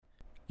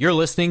You're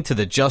listening to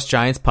the Just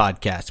Giants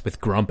podcast with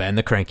Grump and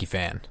the Cranky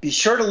Fan. Be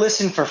sure to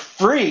listen for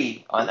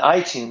free on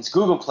iTunes,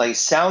 Google Play,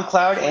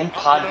 SoundCloud, and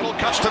Podbean.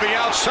 Cuts to the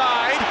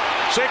outside.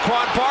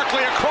 Saquon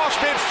Barkley across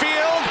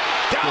midfield.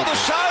 Down the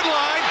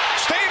sideline.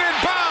 Stayed in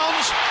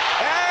bounds.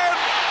 And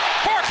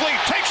Barkley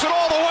takes it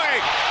all the way.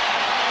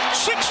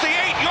 68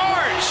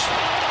 yards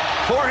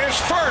for his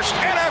first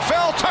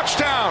NFL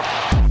touchdown.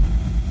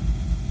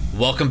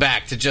 Welcome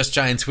back to Just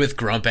Giants with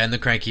Grump and the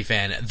Cranky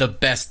Fan, the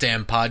best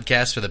damn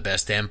podcast for the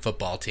best damn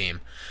football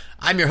team.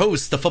 I'm your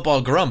host, the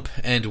Football Grump,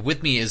 and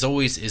with me as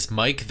always is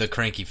Mike, the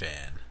Cranky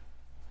Fan.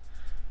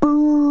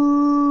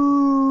 Boo!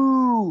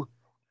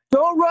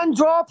 Don't run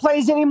draw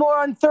plays anymore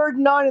on 3rd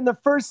and 9 in the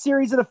first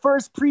series of the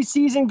first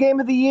preseason game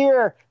of the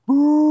year.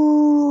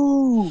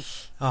 Boo!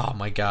 Oh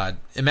my god.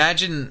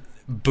 Imagine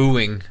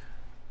booing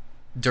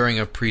during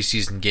a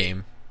preseason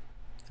game.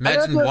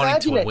 Imagine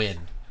wanting to win.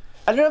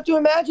 I don't have to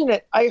imagine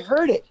it. I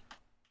heard it.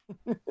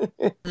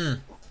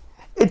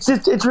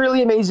 It's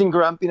really amazing,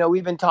 Grump. You know,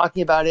 we've been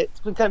talking about it.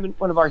 It's been kind of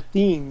one of our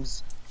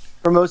themes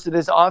for most of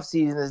this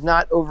offseason is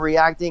not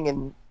overreacting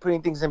and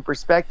putting things in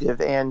perspective.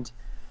 And,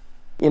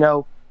 you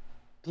know,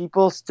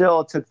 people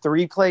still took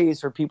 3 plays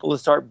for people to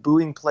start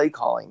booing play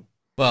calling.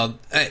 Well,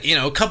 you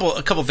know, a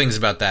couple things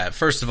about that.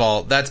 First of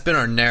all, that's been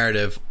our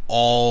narrative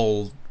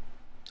all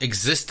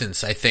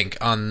existence, I think,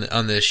 on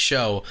this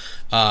show,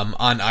 on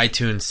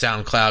iTunes,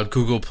 SoundCloud,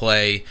 Google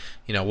Play,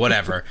 you know,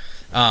 whatever.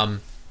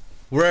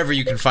 Wherever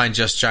you can find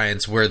Just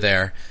Giants, we're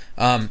there.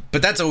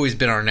 But that's always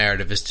been our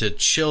narrative, is to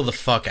chill the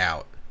fuck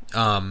out.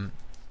 And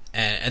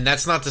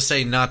that's not to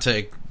say not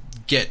to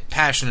get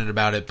passionate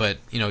about it, but,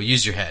 you know,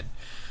 use your head.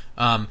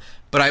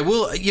 But I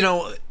will, you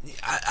know,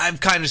 I've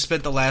kind of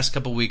spent the last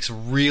couple weeks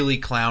really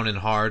clowning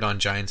hard on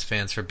Giants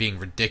fans for being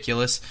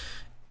ridiculous.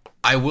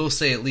 I will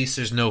say at least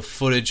there's no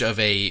footage of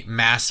a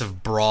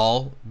massive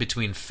brawl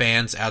between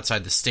fans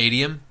outside the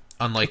stadium,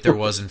 unlike there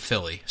was in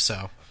Philly.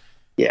 So,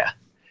 yeah.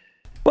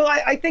 Well,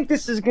 I think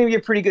this is going to be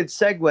a pretty good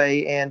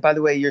segue. And by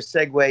the way, your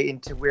segue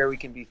into where we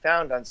can be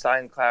found on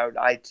SoundCloud,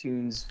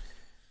 iTunes,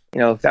 you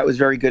know, that was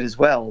very good as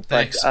well.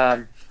 Thanks.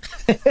 But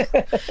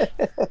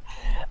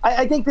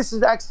I think this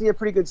is actually a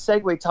pretty good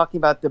segue talking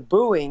about the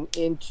booing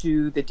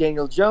into the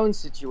Daniel Jones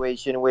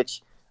situation,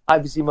 which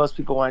obviously most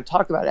people want to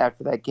talk about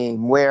after that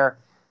game, where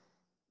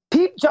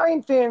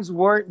Giant fans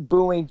weren't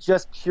booing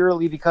just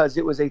purely because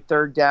it was a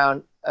 3rd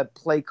down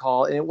play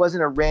call and it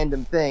wasn't a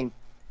random thing.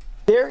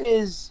 There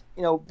is,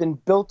 you know, been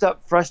built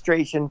up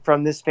frustration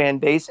from this fan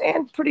base,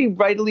 and pretty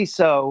rightly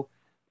so,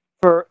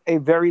 for a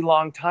very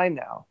long time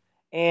now.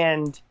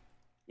 And,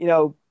 you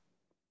know,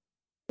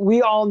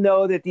 we all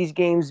know that these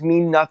games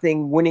mean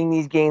nothing. Winning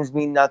these games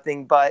mean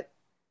nothing, but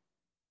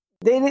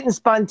they didn't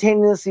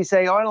spontaneously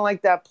say, "Oh, I don't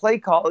like that play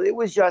call." It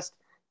was just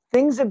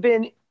things have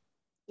been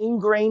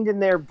ingrained in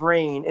their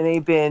brain, and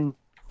they've been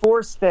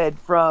force-fed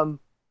from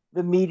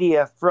the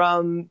media,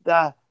 from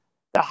the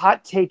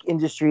hot take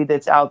industry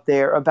that's out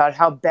there about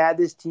how bad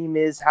this team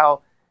is, how,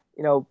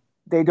 you know,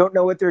 they don't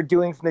know what they're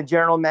doing from the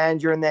general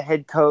manager and the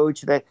head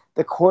coach, that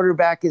the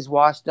quarterback is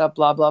washed up,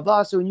 blah, blah,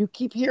 blah. So when you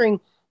keep hearing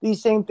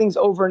these same things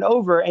over and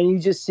over and you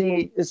just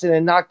see it's an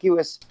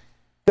innocuous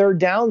 3rd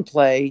down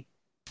play,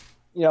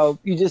 you know,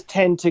 you just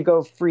tend to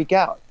go freak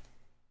out.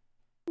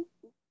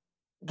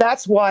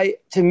 That's why,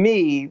 to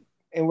me,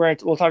 and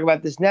we'll talk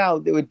about this now,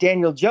 with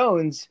Daniel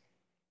Jones,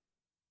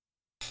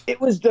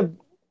 it was the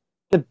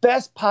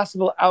best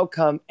possible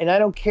outcome, and I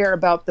don't care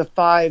about the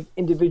 5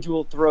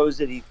 individual throws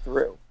that he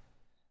threw.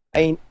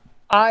 I mean,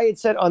 I had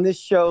said on this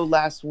show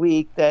last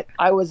week that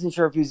I wasn't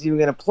sure if he was even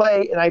going to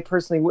play, and I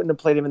personally wouldn't have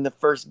played him in the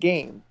first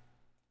game.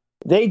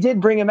 They did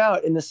bring him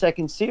out in the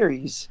second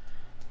series,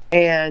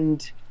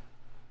 and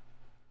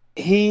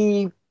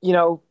he, you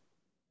know,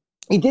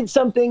 he did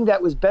something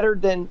that was better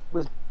than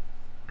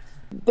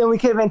we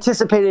could have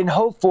anticipated and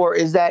hoped for,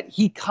 is that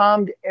he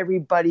calmed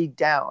everybody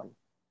down.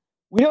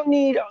 We don't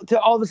need to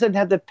all of a sudden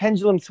have the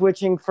pendulum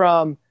switching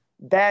from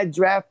bad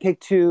draft pick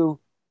to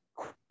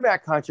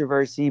quarterback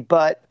controversy,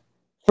 but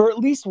for at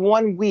least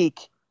 1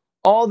 week,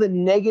 all the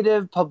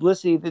negative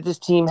publicity that this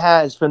team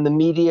has from the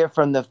media,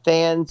 from the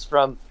fans,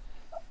 from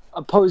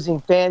opposing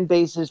fan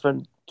bases,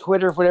 from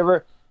Twitter,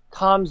 whatever,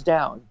 calms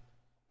down.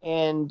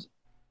 And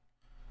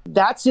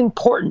that's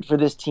important for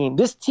this team.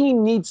 This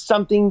team needs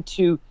something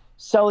to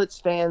sell its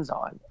fans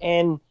on.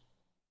 And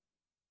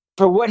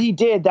for what he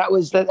did, that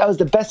was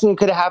the best thing that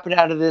could have happened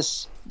out of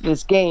this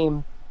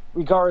game,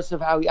 regardless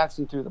of how he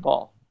actually threw the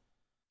ball.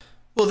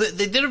 Well,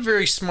 they did a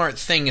very smart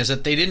thing, is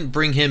that they didn't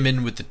bring him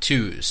in with the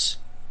 2s.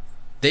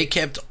 They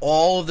kept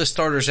all of the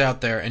starters out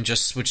there and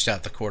just switched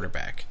out the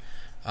quarterback.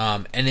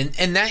 And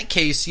in that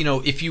case, you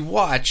know, if you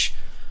watch,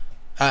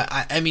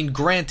 I mean,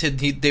 granted,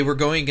 they were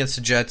going against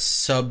the Jets'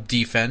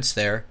 sub-defense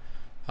there.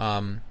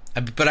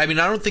 But, I mean,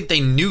 I don't think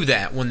they knew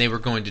that when they were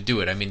going to do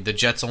it. I mean, the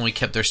Jets only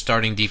kept their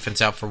starting defense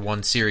out for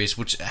 1 series,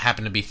 which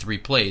happened to be 3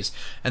 plays,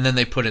 and then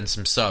they put in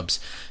some subs.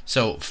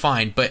 So,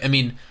 fine. But, I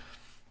mean,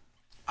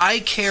 I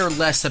care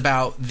less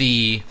about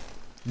the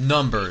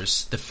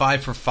numbers, the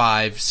 5 for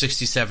 5,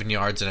 67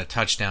 yards and a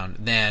touchdown,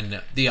 than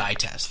the eye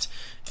test.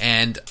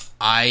 And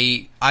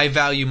I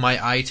value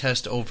my eye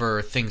test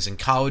over things in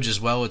college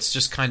as well. It's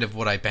just kind of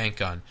what I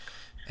bank on.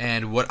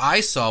 And what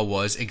I saw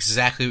was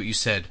exactly what you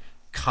said,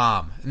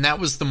 calm. And that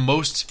was the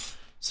most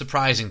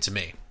surprising to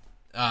me.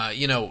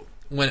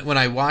 When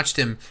I watched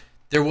him,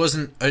 there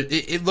wasn't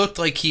it looked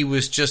like he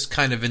was just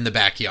kind of in the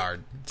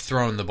backyard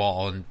throwing the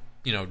ball and,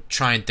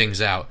 trying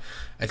things out.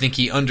 I think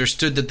he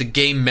understood that the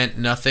game meant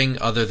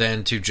nothing other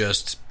than to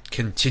just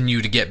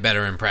continue to get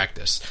better in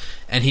practice.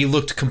 And he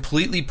looked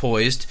completely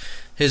poised.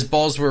 His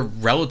balls were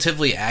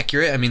relatively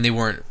accurate. I mean, they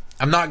weren't.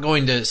 I'm not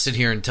going to sit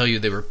here and tell you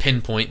they were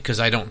pinpoint, because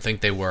I don't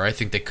think they were. I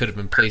think they could have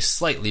been placed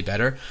slightly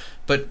better.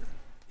 But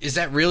is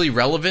that really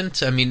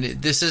relevant? I mean,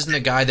 this isn't a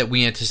guy that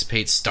we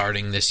anticipate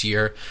starting this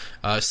year.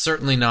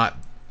 Certainly not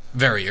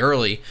very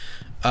early.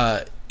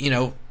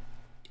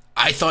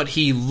 I thought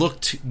he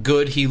looked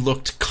good. He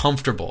looked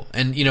comfortable.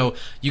 And,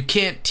 you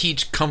can't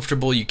teach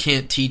comfortable. You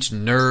can't teach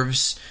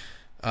nerves,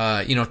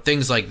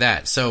 things like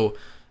that. So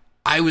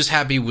I was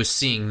happy with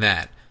seeing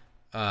that.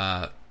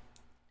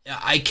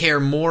 I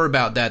care more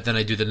about that than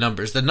I do the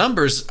numbers. The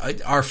numbers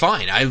are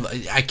fine.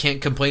 I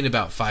can't complain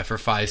about 5 for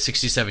 5,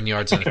 67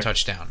 yards and a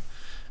touchdown.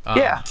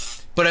 Yeah.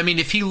 But, I mean,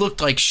 if he looked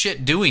like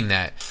shit doing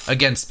that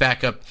against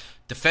backup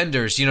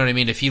defenders, you know what I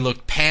mean? If he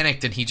looked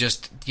panicked and he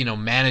just,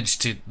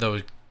 managed to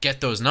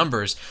get those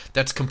numbers,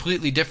 that's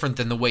completely different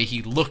than the way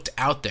he looked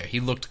out there. He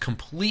looked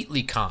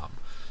completely calm.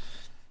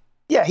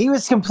 Yeah, he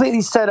was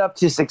completely set up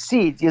to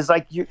succeed. It's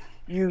like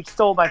you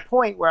stole my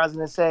point where I was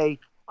going to say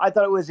I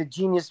thought it was a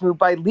genius move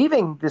by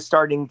leaving the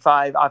starting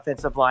 5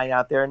 offensive line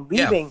out there and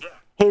leaving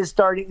his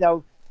starting,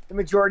 the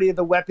majority of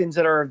the weapons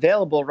that are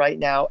available right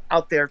now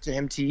out there to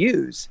him to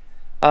use.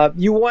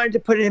 You wanted to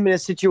put him in a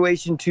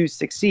situation to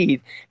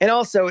succeed. And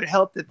also it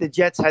helped that the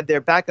Jets had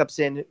their backups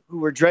in who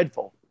were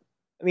dreadful.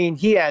 I mean,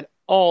 he had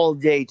all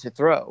day to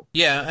throw.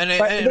 Yeah, and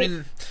I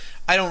mean,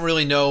 I don't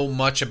really know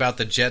much about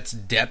the Jets'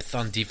 depth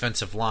on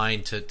defensive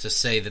line to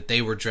say that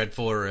they were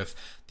dreadful or if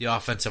the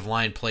offensive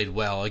line played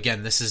well.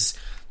 Again, this is,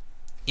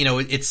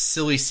 it's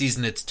silly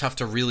season. It's tough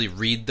to really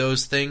read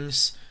those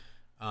things.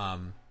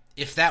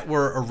 If that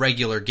were a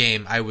regular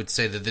game, I would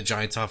say that the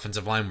Giants'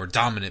 offensive line were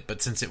dominant.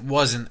 But since it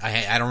wasn't,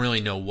 I don't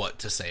really know what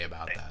to say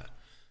about that.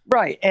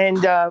 Right.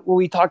 And what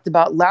we talked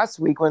about last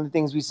week, one of the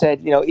things we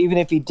said, even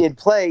if he did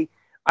play,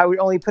 I would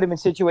only put him in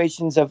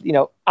situations of,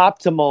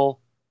 optimal,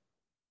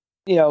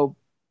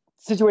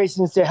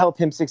 situations to help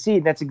him succeed.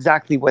 And that's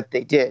exactly what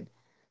they did.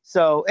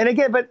 So, and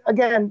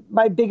again,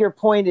 my bigger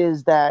point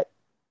is that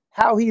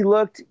how he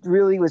looked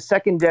really was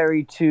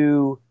secondary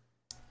to,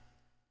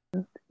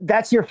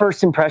 that's your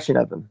first impression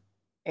of him.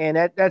 And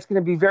that's going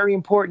to be very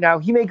important. Now,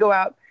 he may go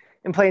out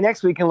and play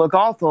next week and look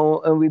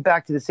awful and we'll be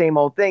back to the same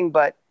old thing.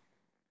 But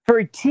for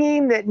a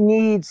team that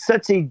needs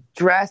such a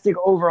drastic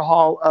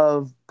overhaul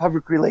of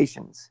public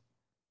relations,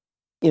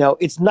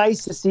 it's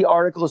nice to see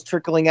articles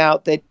trickling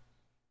out that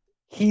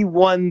he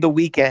won the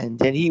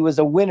weekend and he was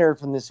a winner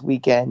from this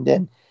weekend.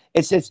 And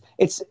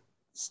it's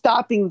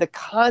stopping the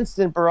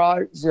constant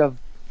barrage of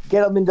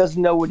Gettleman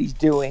doesn't know what he's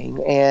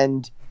doing.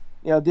 And,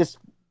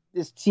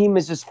 this team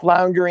is just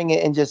floundering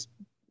and just,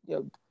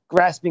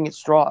 grasping at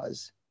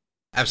straws.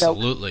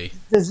 Absolutely.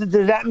 Now, does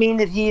that mean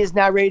that he is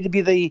now ready to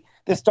be the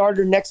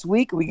starter next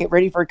week? We get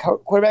ready for a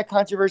quarterback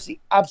controversy?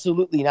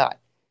 Absolutely not.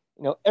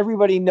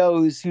 Everybody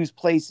knows whose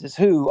place is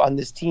who on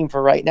this team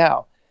for right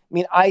now. I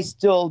mean, I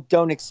still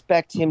don't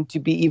expect him to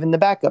be even the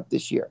backup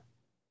this year.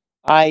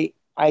 I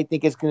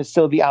think it's going to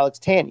still be Alex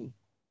Tanney.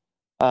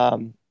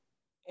 And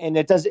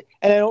I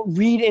don't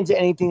read into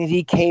anything that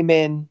he came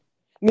in.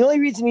 The only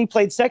reason he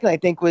played second, I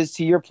think, was,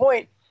 to your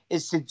point,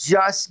 is to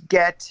just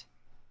get,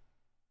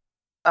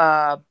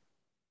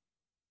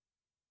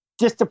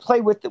 just to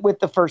play with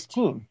the first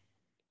team.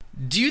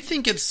 Do you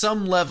think at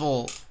some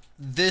level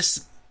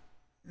this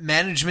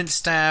management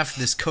staff,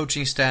 this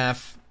coaching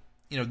staff,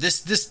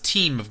 this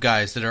team of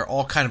guys that are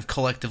all kind of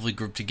collectively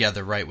grouped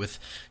together, right, with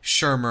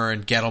Shurmur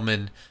and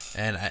Gettleman,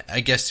 and I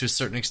guess to a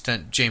certain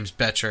extent James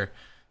Bettcher,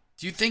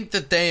 do you think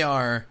that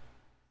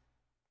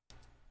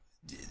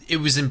it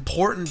was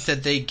important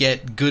that they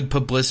get good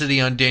publicity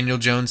on Daniel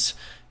Jones,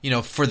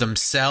 for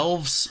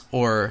themselves,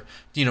 or,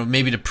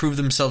 maybe to prove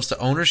themselves to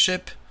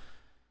ownership?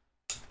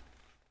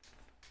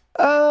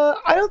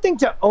 I don't think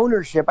to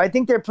ownership. I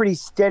think they're pretty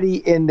steady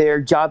in their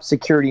job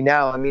security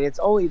now. I mean, it's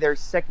only their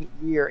second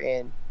year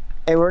in,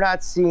 and we're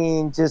not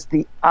seeing just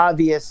the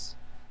obvious,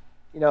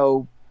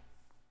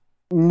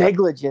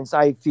 negligence,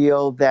 I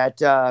feel, that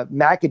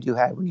McAdoo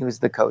had when he was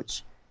the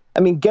coach.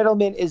 I mean,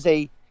 Gettleman is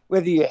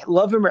whether you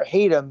love him or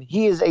hate him,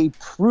 he is a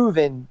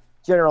proven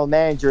general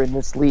manager in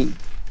this league.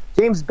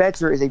 James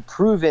Bettcher is a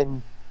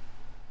proven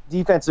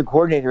defensive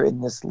coordinator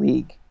in this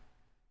league.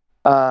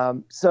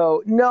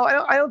 So no,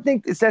 I don't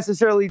think it's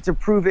necessarily to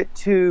prove it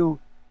to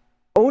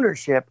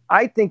ownership.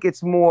 I think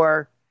it's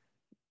more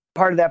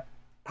part of that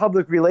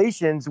public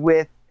relations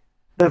with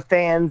the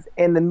fans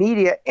and the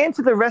media and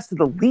to the rest of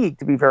the league,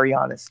 to be very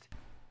honest.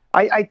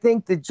 I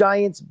think the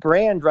Giants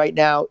brand right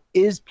now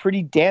is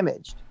pretty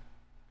damaged.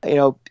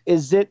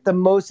 Is it the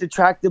most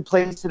attractive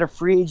place that a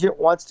free agent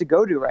wants to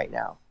go to right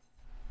now?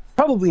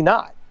 Probably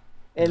not.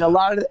 And a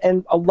lot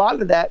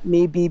of that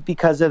may be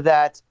because of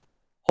that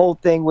whole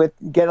thing with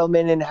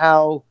Gettleman and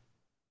how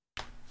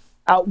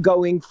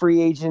outgoing free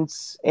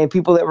agents and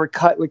people that were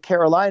cut with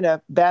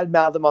Carolina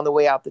badmouthed them on the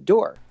way out the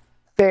door,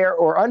 fair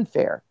or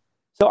unfair.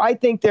 So I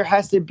think there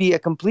has to be a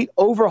complete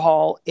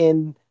overhaul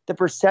in the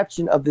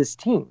perception of this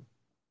team.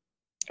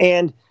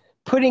 And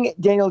putting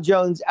Daniel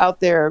Jones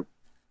out there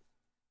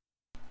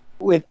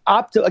with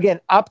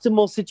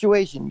optimal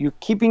situation. You're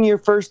keeping your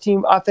first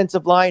team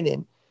offensive line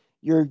in.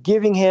 You're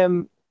giving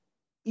him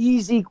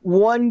easy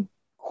one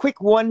look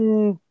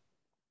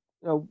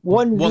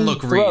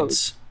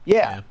reads.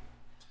 Yeah.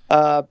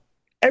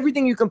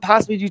 Everything you can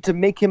possibly do to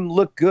make him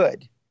look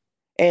good.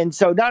 And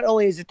so not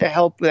only is it to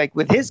help like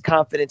with his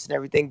confidence and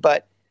everything,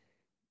 but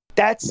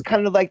that's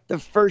kind of like the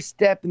first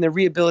step in the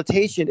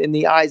rehabilitation in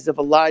the eyes of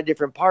a lot of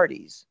different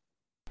parties.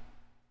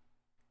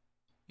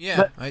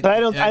 Yeah, but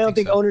I don't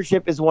think so.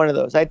 Ownership is one of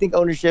those. I think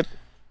ownership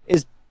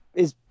is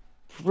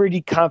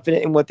pretty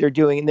confident in what they're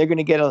doing, and they're going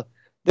to get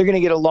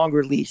a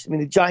longer leash. I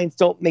mean, the Giants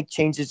don't make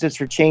changes just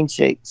for change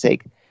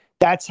sake.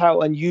 That's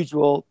how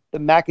unusual the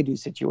McAdoo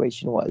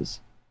situation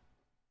was.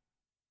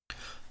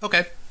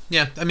 Okay,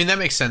 yeah, I mean that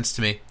makes sense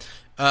to me.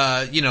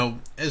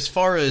 As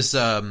far as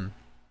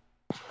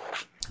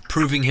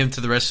proving him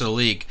to the rest of the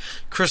league,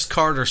 Chris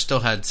Carter still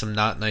had some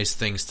not nice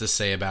things to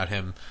say about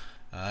him.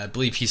 I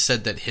believe he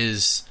said that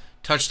his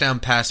touchdown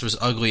pass was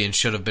ugly and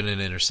should have been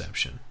an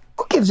interception.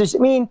 Who gives a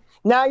shit? I mean,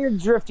 now you're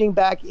drifting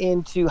back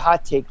into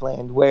hot take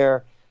land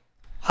where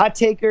hot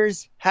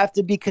takers have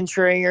to be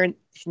contrarian,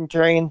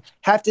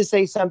 have to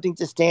say something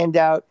to stand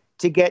out,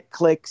 to get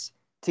clicks,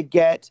 to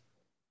get,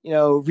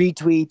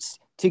 retweets,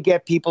 to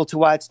get people to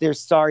watch their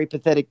sorry,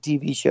 pathetic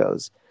TV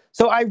shows.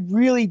 So I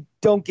really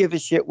don't give a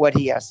shit what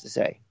he has to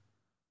say.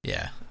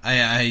 Yeah,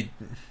 I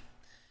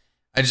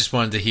just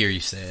wanted to hear you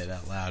say it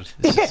out loud.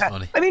 It's just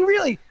funny. I mean,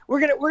 really, we're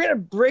gonna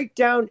break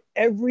down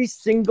every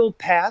single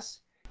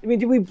pass. I mean,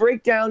 did we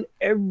break down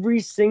every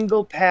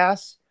single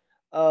pass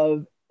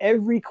of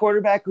every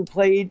quarterback who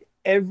played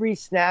every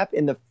snap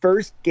in the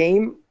first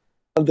game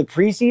of the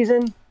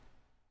preseason?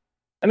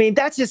 I mean,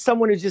 that's just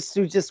someone who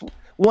just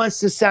wants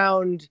to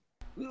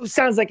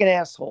sounds like an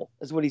asshole,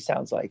 is what he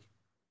sounds like.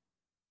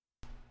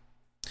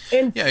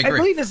 And yeah, I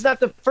believe this is not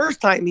the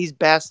first time he's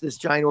bashed this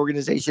giant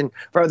organization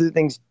for other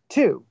things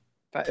too,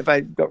 if I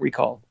don't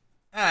recall.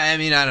 I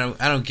mean, I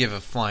don't give a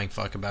flying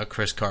fuck about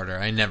Chris Carter.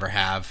 I never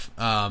have.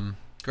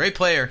 Great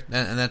player,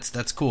 and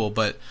that's cool.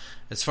 But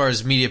as far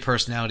as media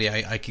personality,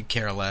 I could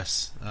care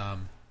less.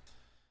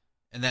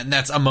 And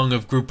that's among a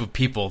group of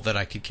people that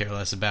I could care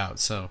less about.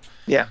 So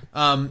yeah,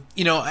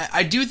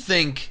 I do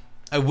think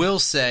I will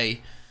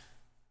say,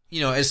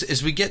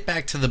 as we get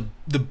back to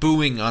the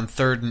booing on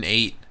 3rd and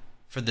 8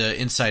 for the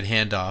inside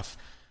handoff,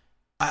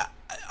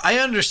 I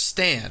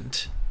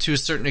understand to a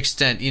certain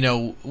extent.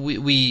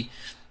 We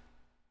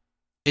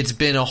it's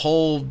been a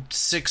whole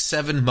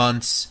 6-7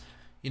 months.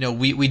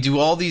 We do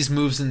all these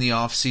moves in the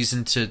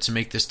offseason to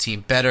make this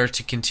team better,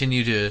 to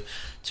continue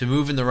to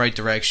move in the right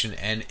direction,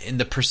 and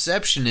the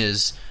perception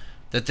is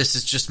that this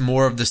is just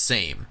more of the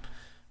same.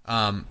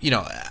 We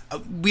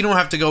don't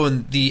have to go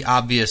in the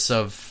obvious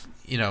of,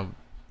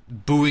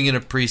 booing in a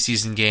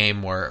preseason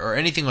game or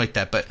anything like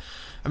that, but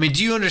I mean,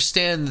 do you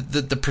understand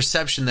the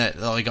perception that,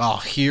 like, oh,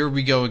 here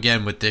we go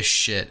again with this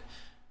shit?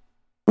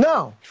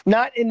 No,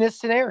 not in this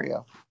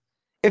scenario.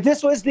 If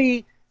this was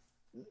this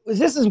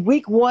is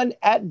week 1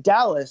 at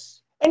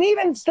Dallas, and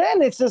even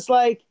then, it's just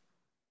like,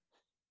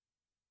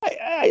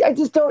 I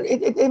just don't,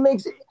 it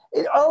makes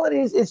it, all it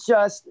is, it's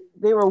just,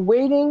 they were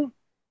waiting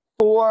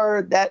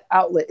for that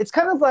outlet. It's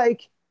kind of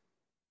like,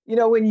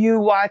 when you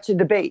watch a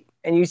debate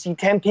and you see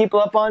 10 people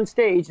up on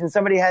stage and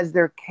somebody has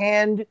their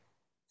canned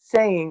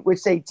saying,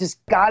 which they just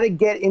got to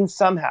get in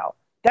somehow.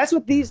 That's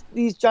what these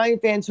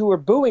Giant fans who were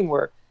booing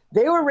were.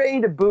 They were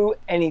ready to boo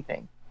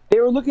anything. They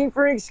were looking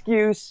for an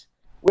excuse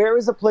where it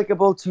was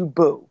applicable to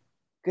boo,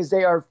 because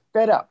they are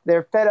fed up.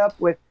 They're fed up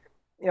with,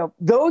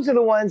 those are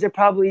the ones that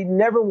probably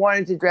never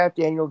wanted to draft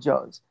Daniel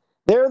Jones.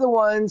 They're the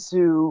ones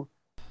who,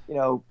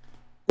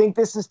 think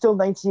this is still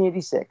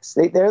 1986.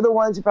 They're the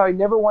ones who probably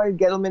never wanted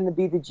Gettleman to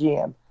be the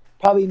GM,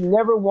 probably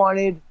never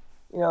wanted,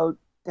 to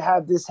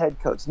have this head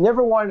coach,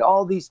 never wanted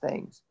all these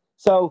things.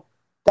 So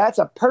that's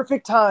a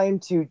perfect time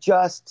to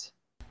just,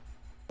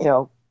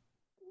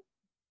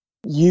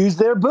 use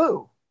their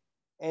boo.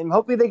 And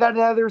hopefully they got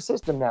it out of their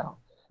system now.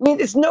 I mean,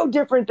 it's no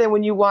different than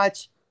when you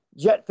watch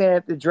Jet fan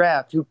at the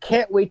draft who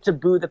can't wait to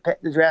boo the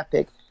draft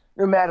pick,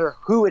 no matter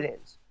who it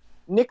is.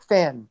 Nick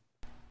fan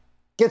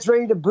gets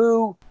ready to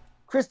boo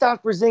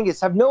Kristaps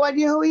Porzingis. Have no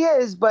idea who he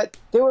is, but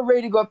they were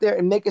ready to go up there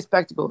and make a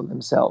spectacle of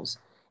themselves.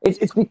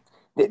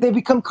 They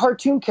become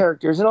cartoon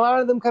characters, and a lot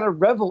of them kind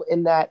of revel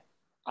in that.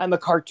 I'm a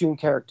cartoon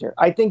character.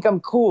 I think I'm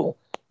cool.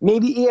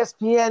 Maybe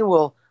ESPN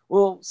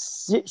will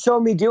show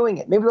me doing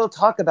it. Maybe they'll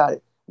talk about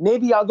it.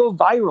 Maybe I'll go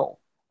viral.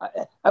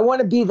 I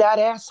want to be that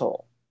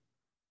asshole.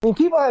 I mean,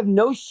 people have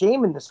no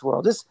shame in this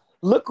world. Just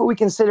look what we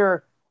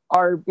consider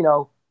our,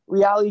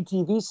 reality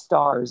TV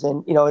stars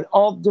and, and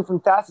all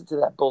different facets of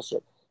that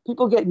bullshit.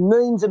 people get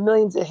millions and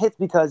millions of hits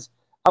because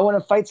I want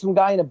to fight some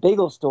guy in a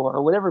bagel store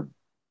or whatever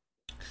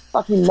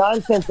fucking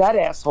nonsense that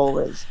asshole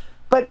is.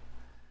 But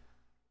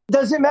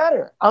doesn't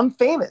matter. I'm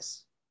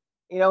famous,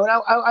 and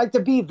I like to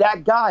be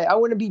that guy. I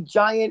want to be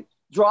giant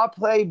draw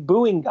play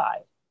booing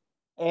guy,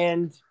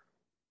 and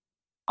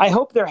I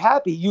hope they're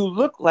happy. You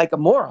look like a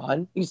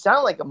moron. You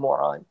sound like a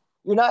moron.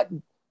 You're not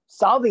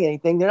solving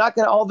anything. They're not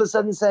going to all of a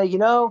sudden say,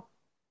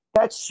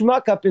 that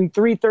schmuck up in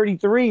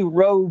 333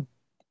 row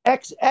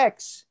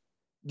XX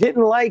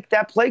didn't like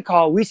that play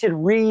call. We should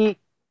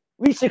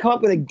come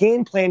up with a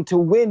game plan to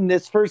win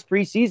this first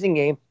preseason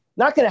game.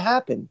 Not going to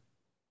happen.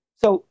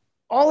 So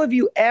all of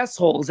you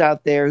assholes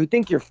out there who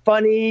think you're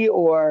funny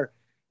or,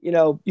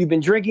 you've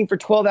been drinking for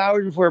 12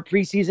 hours before a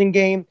preseason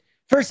game,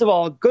 first of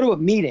all, go to a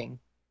meeting.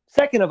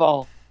 Second of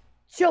all,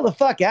 chill the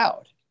fuck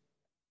out.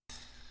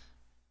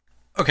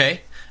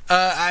 Okay.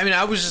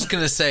 I was just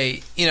going to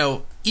say,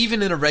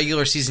 even in a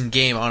regular season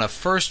game, on a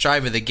first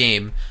drive of the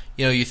game,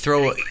 you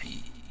throw,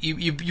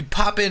 you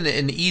pop in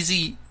an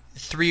easy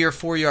 3 or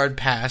 4 yard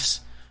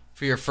pass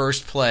for your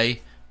first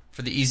play,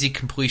 for the easy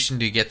completion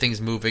to get things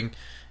moving.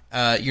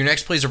 Your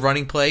next play is a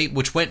running play,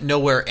 which went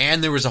nowhere,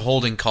 and there was a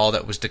holding call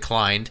that was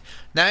declined.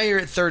 Now you're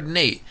at 3rd and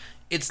 8.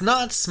 It's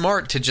not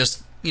smart to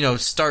just,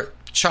 start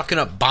chucking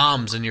up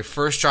bombs in your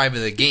first drive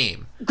of the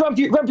game. Grump,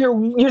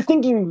 you're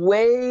thinking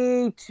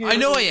way too... I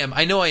know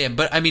I am,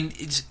 but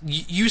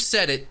you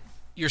said it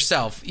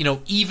yourself,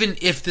 even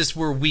if this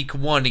were week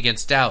 1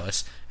 against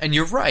Dallas, and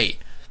you're right.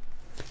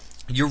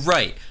 You're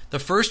right. The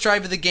first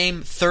drive of the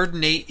game, 3rd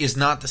and 8, is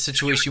not the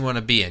situation you want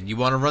to be in. You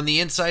want to run the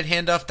inside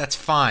handoff, that's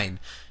fine.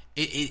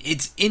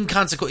 It's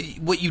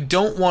inconsequential. What you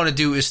don't want to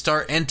do is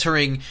start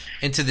entering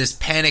into this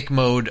panic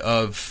mode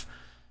of,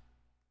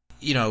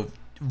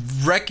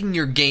 wrecking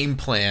your game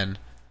plan.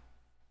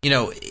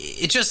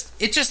 It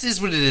just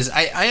is what it is.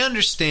 I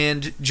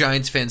understand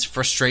Giants fans'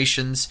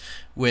 frustrations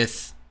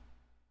with,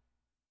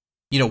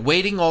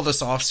 waiting all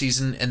this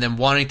offseason and then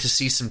wanting to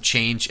see some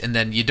change, and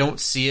then you don't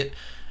see it.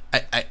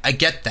 I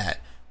get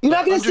that. You're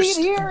not going to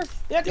see it here.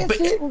 You're not going to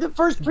see it in the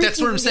first preseason.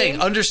 That's what I'm saying.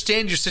 Game.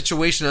 Understand your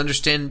situation,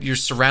 understand your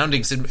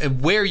surroundings,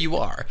 and where you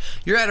are.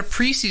 You're at a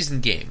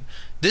preseason game.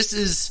 This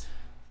is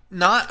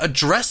not a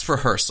dress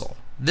rehearsal.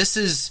 This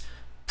is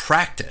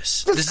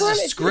practice. This is a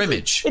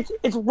scrimmage.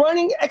 It's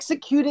running,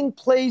 executing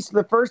plays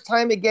for the first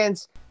time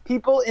against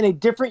people in a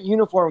different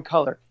uniform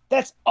color.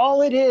 That's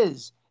all it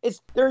is.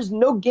 There's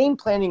no game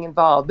planning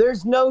involved.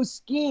 There's no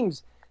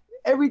schemes.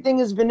 Everything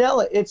is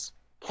vanilla. It's,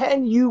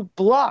 can you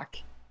block?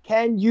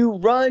 Can you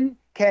run?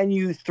 Can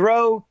you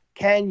throw?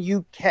 Can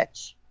you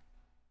catch?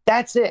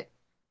 That's it.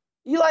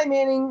 Eli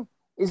Manning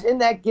is in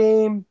that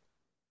game.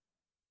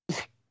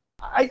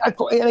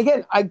 And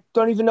again, I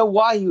don't even know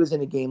why he was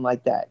in a game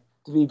like that,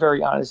 to be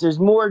very honest. There's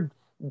more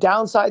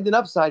downside than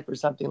upside for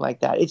something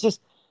like that. It's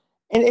just,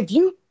 and if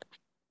you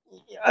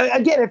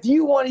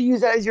want to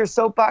use that as your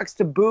soapbox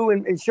to boo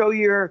and show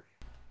your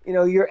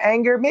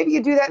anger, maybe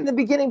you do that in the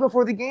beginning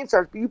before the game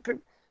starts. But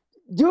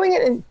doing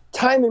it in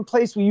time and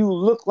place where you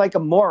look like a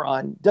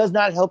moron does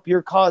not help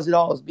your cause at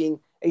all as being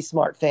a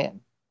smart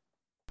fan.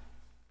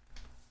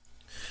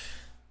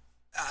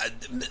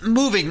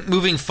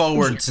 Moving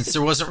forward, since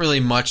there wasn't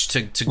really much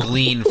to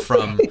glean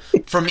from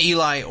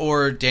Eli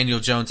or Daniel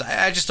Jones,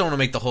 I just don't want to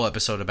make the whole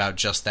episode about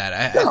just that.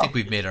 I think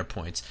we've made our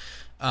points.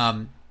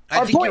 I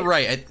think you're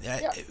right.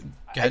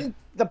 I think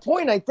the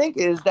point, I think,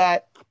 is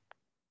that,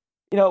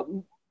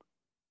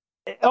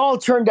 it all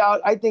turned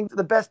out, I think,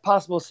 the best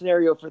possible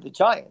scenario for the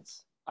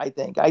Giants. I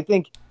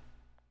think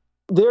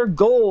their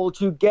goal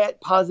to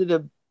get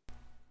positive,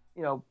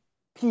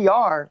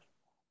 PR,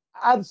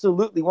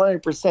 absolutely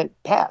 100%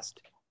 passed.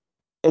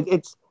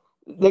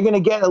 They're going to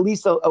get at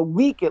least a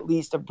week, at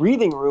least a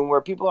breathing room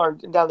where people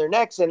aren't down their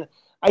necks. And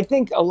I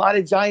think a lot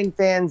of Giant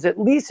fans at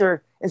least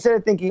are, instead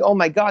of thinking, oh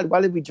my God,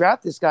 why did we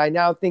draft this guy?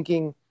 Now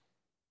thinking,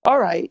 all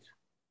right,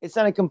 it's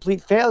not a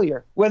complete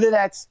failure. Whether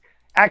that's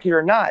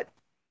accurate or not,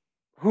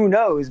 who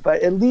knows?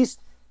 But at least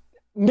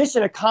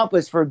mission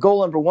accomplished for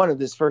goal number 1 of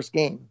this first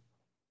game.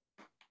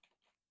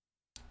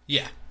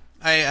 Yeah,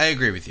 I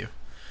agree with you.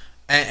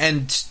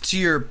 And to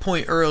your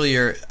point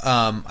earlier,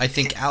 I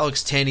think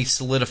Alex Tanney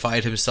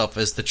solidified himself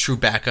as the true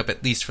backup,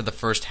 at least for the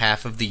first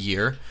half of the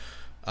year.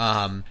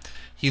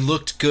 He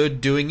looked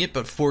good doing it,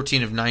 but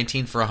 14 of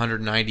 19 for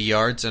 190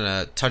 yards and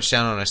a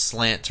touchdown on a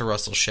slant to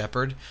Russell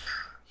Shepard.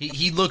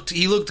 He looked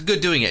good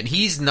doing it, and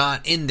he's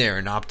not in there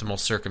in optimal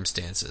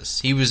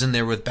circumstances. He was in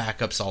there with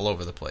backups all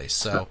over the place.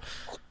 So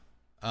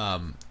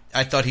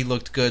I thought he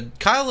looked good.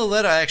 Kyle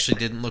Lauletta actually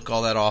didn't look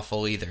all that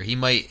awful either. He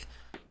might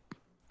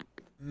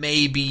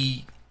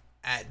maybe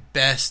at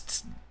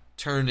best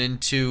turn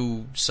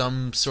into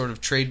some sort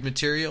of trade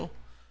material.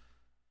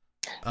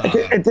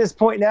 At this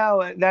point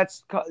now,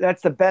 that's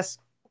the best.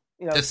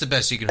 That's the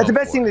best you can. That's hope the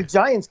best for. thing the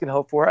Giants can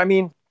hope for. I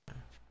mean,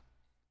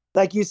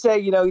 like you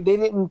say, they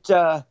didn't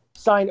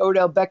sign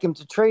Odell Beckham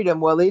to trade him.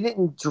 Well, they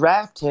didn't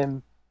draft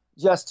him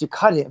just to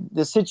cut him.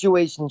 The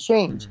situation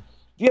changed.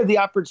 Mm-hmm. If you have the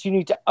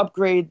opportunity to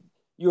upgrade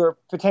your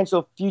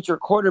potential future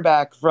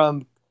quarterback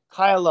from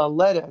Kyle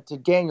Lauletta to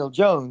Daniel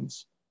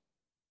Jones,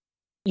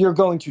 you're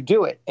going to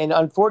do it. And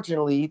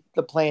unfortunately,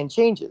 the plan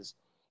changes.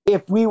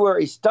 If we were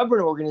a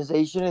stubborn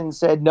organization and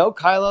said, no,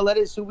 Kyle Lauletta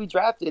is who we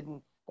drafted,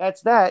 and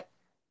that's that,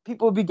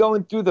 people would be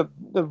going through the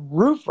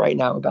roof right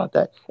now about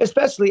that,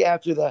 especially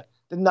after the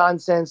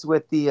nonsense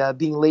with the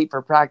being late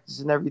for practice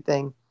and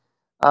everything.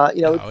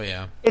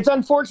 It's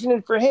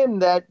unfortunate for him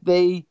that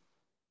the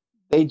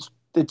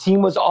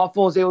team was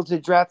awful, was able to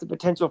draft a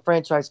potential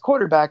franchise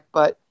quarterback,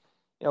 but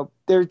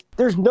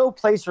there's no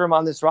place for him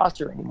on this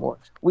roster anymore.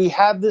 We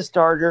have the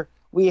starter.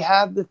 We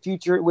have the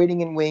future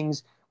waiting in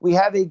wings. We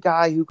have a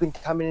guy who can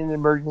come in an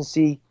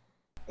emergency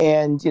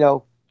and,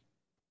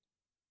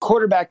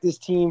 quarterback this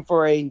team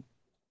for a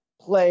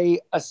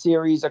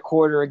series, a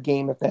quarter, a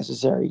game if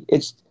necessary.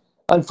 It's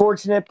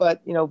unfortunate,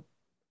 but,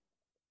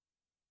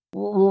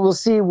 we'll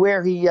see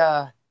where he,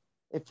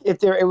 if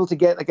they're able to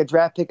get like a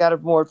draft pick out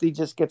of him or if he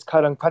just gets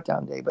cut on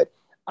cutdown day. But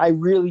I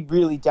really,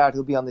 really doubt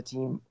he'll be on the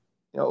team,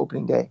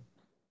 opening day.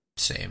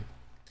 Same.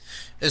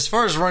 As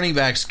far as running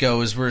backs go,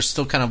 we're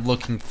still kind of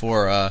looking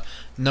for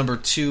number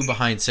 2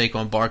 behind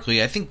Saquon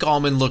Barkley. I think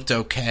Gallman looked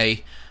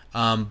okay.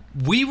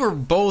 We were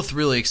both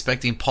really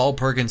expecting Paul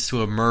Perkins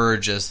to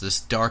emerge as this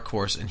dark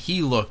horse, and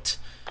he looked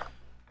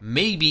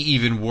maybe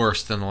even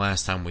worse than the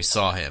last time we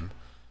saw him.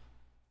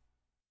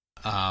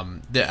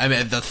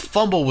 The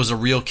fumble was a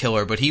real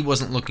killer, but he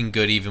wasn't looking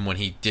good even when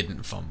he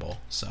didn't fumble.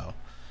 So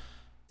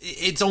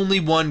it's only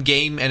one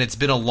game, and it's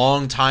been a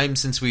long time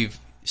since we've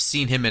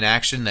seen him in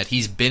action, that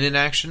he's been in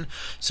action,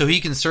 so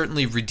he can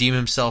certainly redeem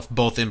himself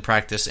both in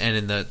practice and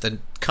in the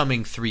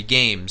coming 3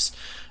 games.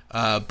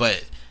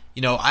 But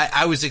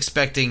I was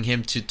expecting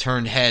him to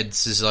turn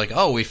heads as like,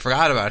 oh, we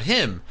forgot about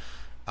him,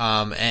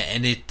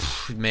 and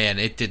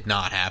it did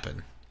not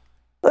happen.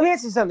 Let me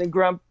ask you something,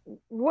 Grump.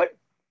 What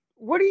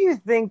do you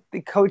think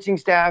the coaching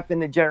staff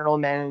and the general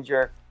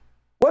manager,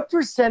 what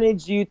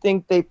percentage do you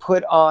think they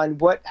put on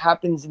what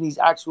happens in these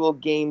actual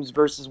games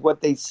versus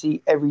what they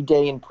see every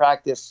day in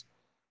practice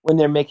when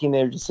they're making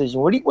their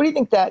decision? What do you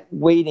think that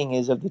weighting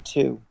is of the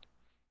two?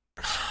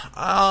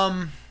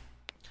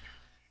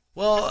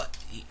 Well,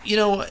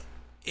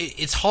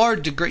 it's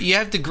hard to grade. You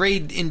have to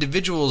grade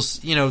individuals.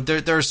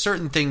 There are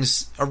certain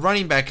things. A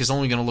running back is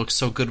only going to look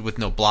so good with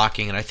no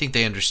blocking, and I think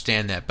they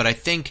understand that. But I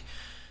think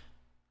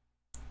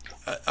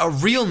a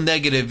real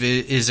negative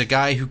is a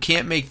guy who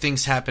can't make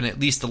things happen at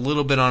least a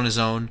little bit on his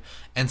own,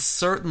 and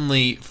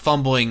certainly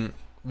fumbling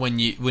when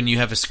you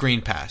have a screen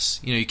pass.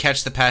 You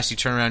catch the pass, you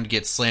turn around and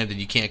get slammed, and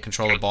you can't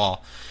control the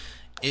ball.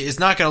 It's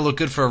not going to look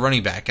good for a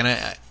running back. And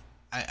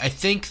I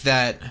think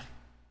that,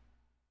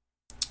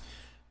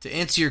 to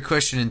answer your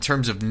question in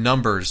terms of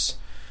numbers,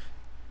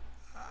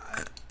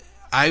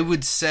 I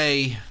would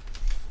say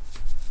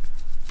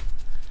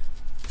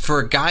for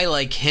a guy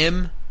like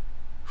him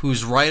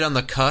who's right on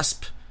the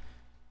cusp,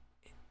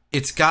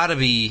 it's got to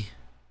be,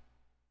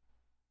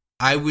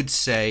 I would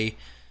say,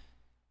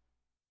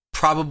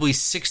 probably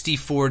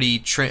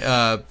 60-40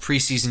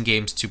 preseason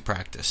games to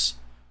practice.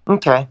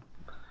 Okay.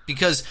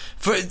 Because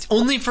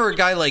only for a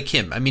guy like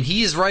him, I mean,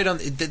 he is right on.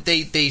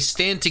 They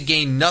stand to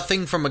gain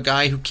nothing from a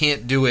guy who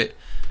can't do it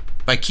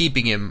by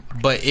keeping him.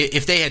 But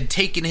if they had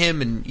taken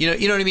him, and you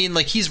know what I mean,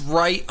 like he's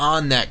right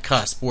on that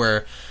cusp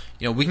where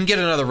we can get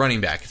another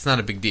running back. It's not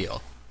a big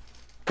deal.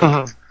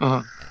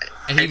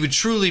 And he would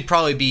truly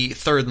probably be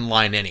third in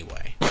line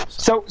anyway.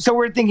 So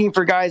we're thinking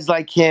for guys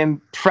like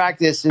him,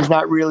 practice is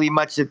not really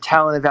much of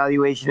talent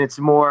evaluation. It's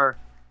more,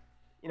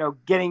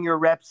 getting your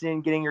reps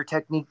in, getting your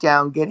technique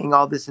down, getting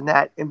all this and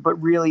that.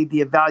 But really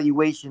the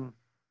evaluation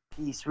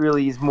piece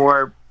really is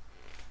more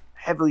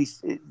heavily,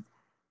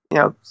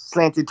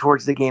 slanted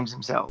towards the games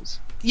themselves.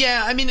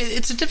 Yeah, I mean,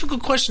 it's a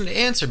difficult question to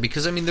answer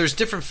because, I mean, there's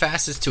different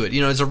facets to it.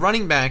 As a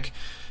running back,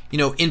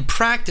 in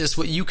practice,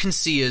 what you can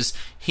see is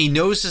he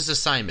knows his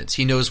assignments.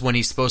 He knows when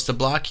he's supposed to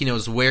block. He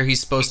knows where he's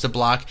supposed to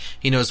block.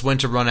 He knows when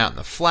to run out in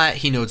the flat.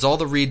 He knows all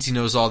the reads. He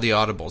knows all the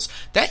audibles.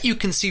 That you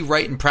can see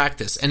right in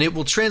practice, and it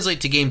will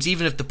translate to games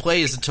even if the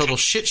play is a total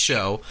shit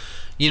show,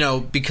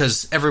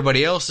 because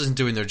everybody else isn't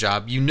doing their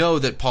job. You know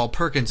that Paul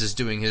Perkins is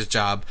doing his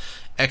job,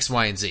 X,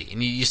 Y, and Z.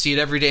 And you see it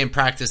every day in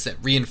practice that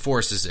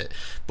reinforces it.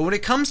 But when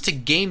it comes to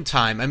game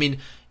time, I mean,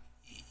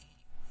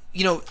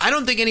 I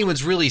don't think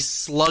anyone's really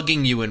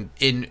slugging you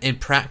in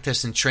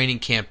practice and training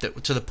camp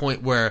to the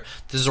point where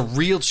there's a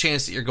real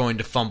chance that you're going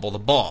to fumble the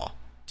ball.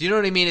 Do you know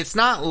what I mean? It's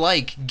not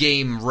like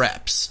game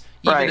reps,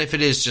 even if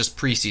it is just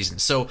preseason.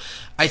 So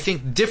I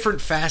think different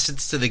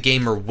facets to the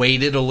game are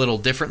weighted a little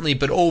differently,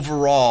 but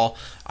overall,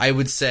 I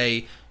would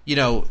say,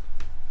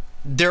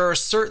 there are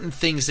certain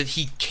things that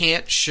he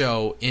can't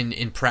show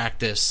in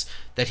practice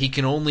that he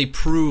can only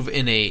prove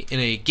in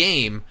a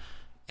game,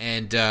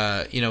 and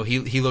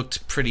he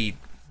looked pretty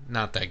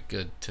not that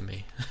good to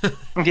me.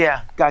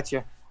 Yeah,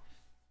 gotcha.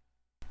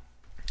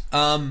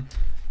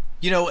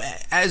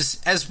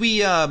 As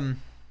we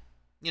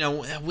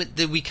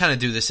we kind of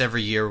do this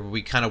every year.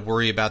 We kind of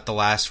worry about the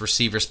last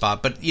receiver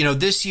spot, but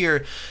this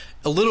year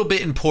a little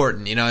bit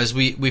important, as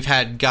we've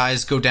had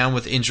guys go down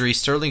with injury.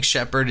 Sterling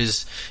Shepard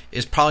is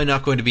probably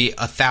not going to be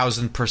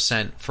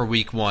 1,000% for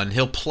week 1.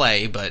 He'll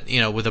play, but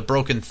with a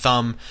broken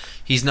thumb,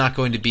 he's not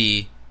going to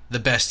be the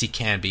best he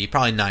can be,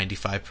 probably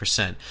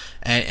 95%.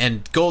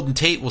 And Golden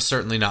Tate will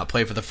certainly not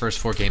play for the first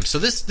 4 games. So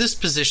this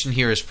position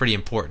here is pretty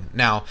important.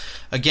 Now,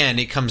 again,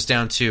 it comes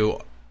down to,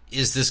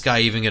 is this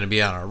guy even going to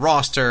be on our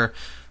roster?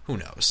 Who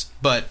knows?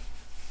 But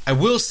I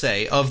will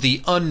say, of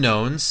the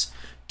unknowns,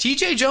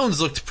 TJ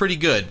Jones looked pretty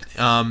good.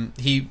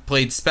 He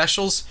played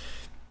specials,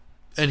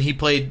 and he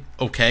played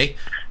okay.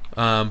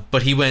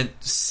 But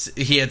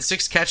he had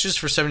 6 catches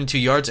for 72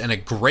 yards and a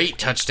great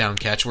touchdown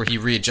catch where he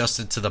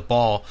readjusted to the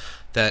ball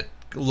that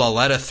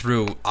Lauletta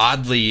threw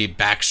oddly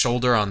back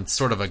shoulder on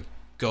sort of a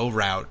go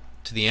route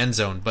to the end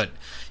zone. But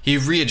he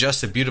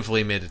readjusted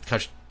beautifully, made a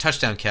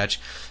touchdown catch.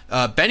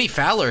 Benny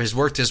Fowler has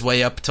worked his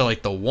way up to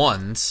like the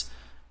ones,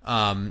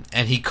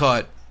 and he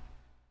caught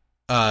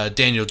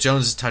Daniel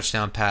Jones'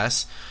 touchdown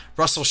pass.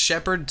 Russell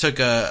Shepard took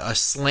a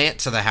slant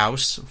to the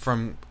house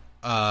from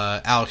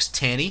Alex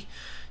Tanney,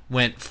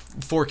 went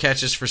 4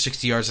 catches for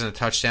 60 yards and a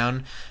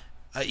touchdown.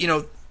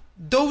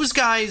 Those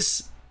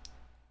guys,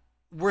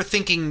 we're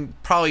thinking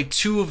probably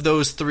 2 of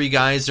those 3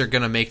 guys are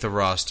going to make the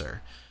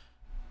roster.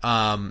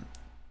 That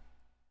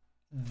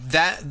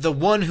the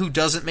one who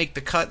doesn't make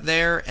the cut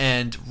there,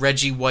 and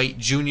Reggie White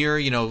Jr.,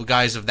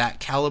 guys of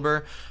that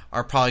caliber,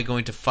 are probably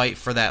going to fight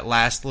for that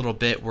last little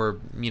bit where,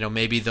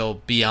 maybe they'll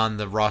be on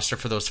the roster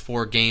for those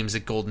 4 games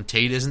that Golden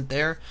Tate isn't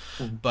there.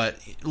 Mm-hmm. But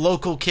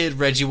local kid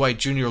Reggie White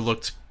Jr.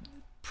 looked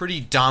pretty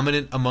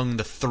dominant among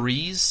the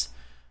threes.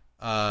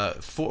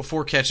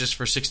 4 catches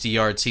for 60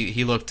 yards.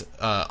 He looked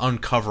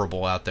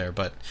uncoverable out there,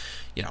 but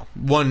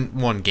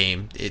one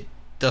game, it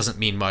doesn't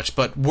mean much,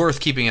 but worth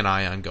keeping an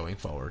eye on going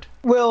forward.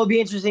 Well, it'll be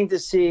interesting to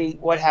see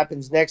what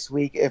happens next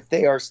week if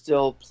they are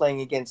still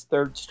playing against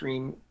third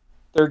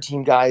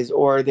team guys,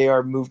 or they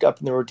are moved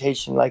up in the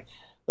rotation. Like,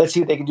 let's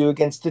see what they can do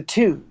against the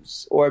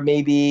 2s, or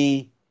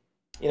maybe,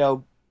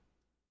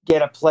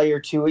 get a play or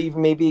 2, or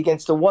even maybe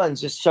against the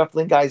 1s, just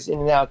shuffling guys in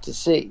and out to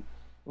see.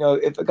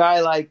 If a guy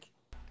like,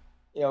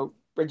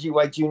 Reggie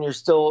White Jr. is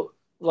still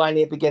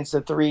lining up against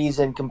the 3s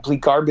and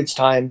complete garbage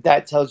time,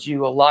 that tells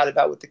you a lot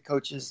about what the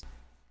coaches,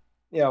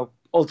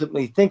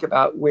 ultimately think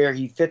about where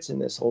he fits in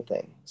this whole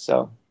thing.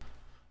 So.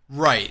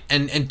 Right,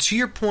 and to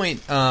your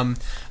point,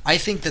 I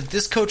think that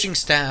this coaching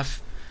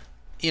staff,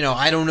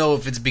 I don't know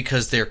if it's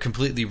because they're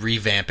completely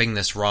revamping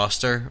this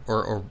roster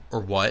or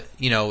what.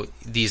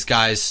 These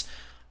guys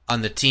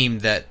on the team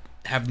that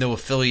have no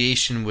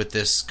affiliation with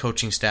this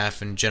coaching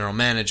staff and general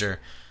manager,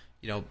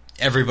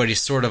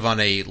 everybody's sort of on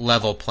a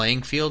level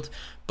playing field.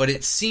 But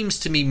it seems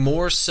to me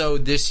more so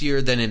this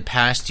year than in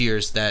past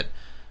years that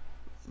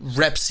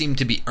reps seem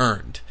to be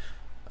earned.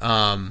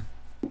 And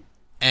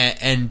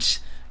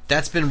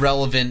that's been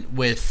relevant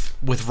with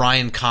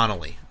Ryan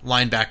Connolly,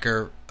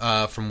 linebacker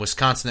from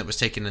Wisconsin that was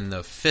taken in the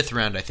 5th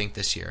round, I think,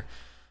 this year.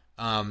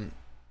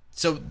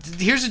 So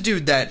here's a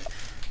dude that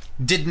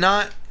did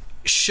not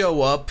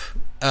show up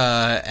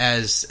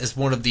as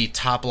one of the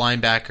top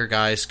linebacker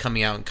guys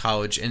coming out in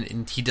college,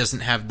 and he doesn't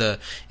have the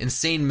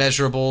insane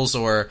measurables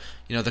or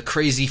the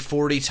crazy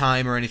 40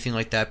 time or anything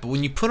like that. But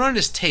when you put on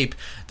his tape,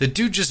 the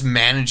dude just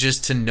manages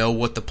to know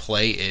what the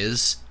play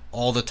is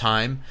all the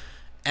time,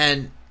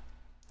 and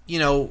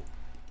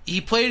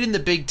he played in the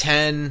Big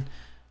Ten,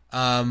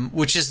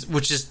 which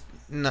is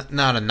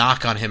not a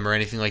knock on him or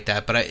anything like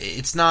that, but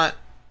it's not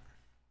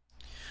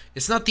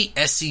the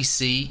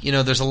SEC.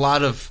 There's a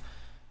lot of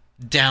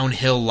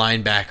downhill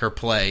linebacker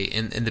play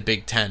in the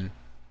Big Ten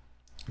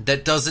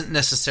that doesn't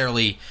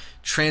necessarily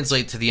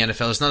translate to the NFL.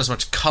 There's not as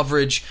much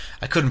coverage.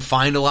 I couldn't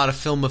find a lot of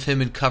film of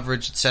him in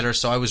coverage, etc.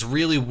 So I was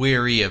really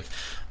wary of,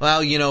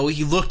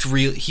 he looked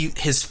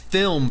his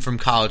film from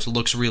college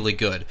looks really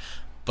good,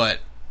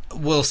 but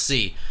we'll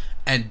see.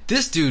 And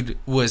this dude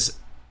was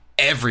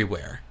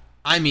everywhere.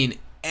 I mean,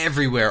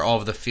 everywhere all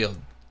over the field.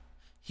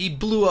 He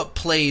blew up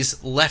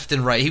plays left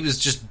and right. He was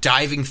just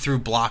diving through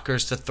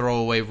blockers to throw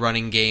away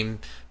running game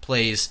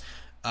plays.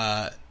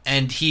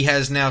 And he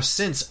has now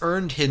since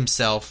earned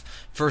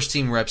himself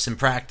first-team reps in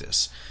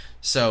practice.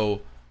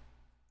 So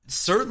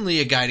certainly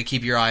a guy to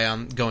keep your eye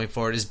on going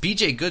forward. Is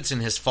B.J.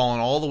 Goodson has fallen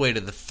all the way to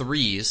the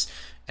 3s,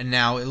 and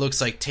now it looks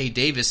like Tay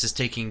Davis is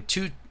taking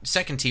 2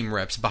 second-team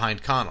reps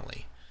behind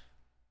Connolly.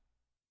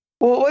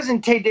 Well, it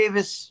wasn't Tay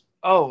Davis.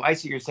 Oh, I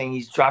see what you're saying.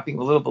 He's dropping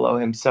a little below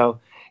him. So,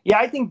 yeah,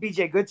 I think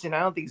B.J. Goodson,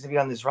 I don't think he's going to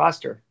be on this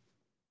roster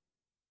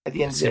at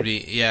the end of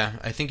it. Yeah,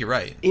 I think you're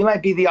right. He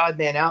might be the odd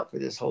man out for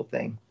this whole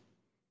thing.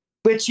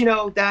 Which,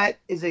 that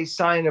is a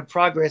sign of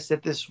progress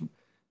that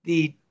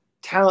the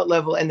talent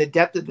level and the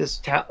depth of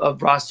this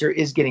roster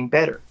is getting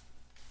better.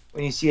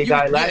 When you see a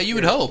guy like... Yeah, you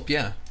would hope,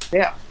 yeah.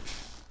 Yeah.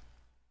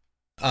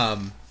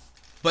 But,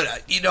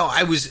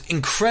 I was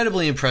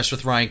incredibly impressed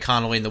with Ryan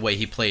Connolly and the way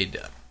he played.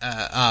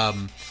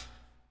 I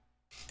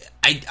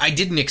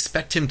didn't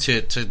expect him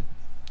to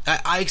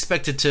I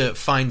expected to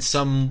find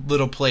some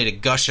little play to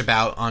gush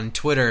about on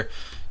Twitter,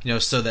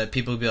 so that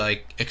people would be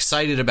like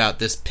excited about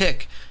this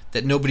pick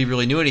that nobody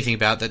really knew anything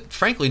about, that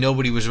frankly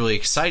nobody was really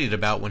excited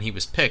about when he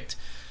was picked.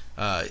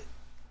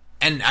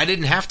 And I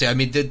didn't have to. I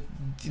mean,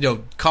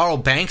 Carl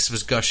Banks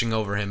was gushing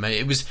over him.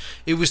 It was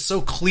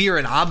so clear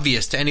and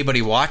obvious to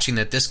anybody watching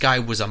that this guy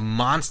was a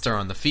monster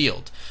on the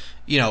field.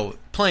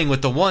 Playing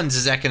with the ones,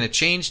 is that going to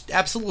change?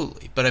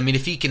 Absolutely. But I mean,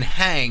 if he can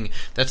hang,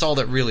 that's all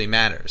that really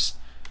matters.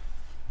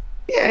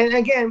 Yeah, and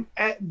again,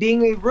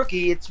 being a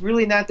rookie, it's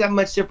really not that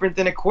much different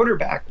than a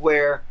quarterback,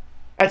 where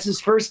that's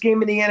his first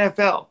game in the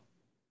NFL.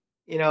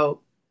 You're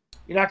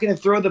not going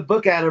to throw the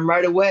book at him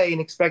right away and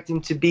expect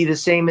him to be the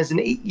same as an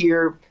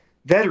 8-year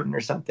veteran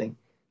or something.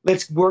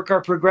 Let's work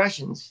our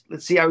progressions.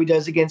 Let's see how he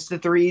does against the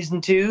 3s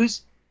and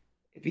 2s.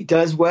 If he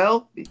does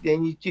well,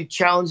 then you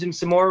challenge him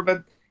some more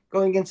about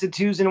going against the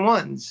 2s and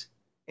 1s.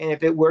 And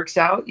if it works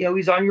out,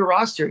 he's on your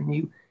roster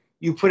and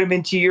you put him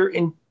into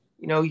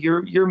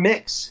your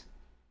mix.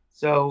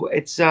 So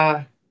it's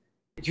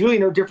really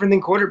no different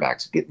than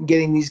quarterbacks,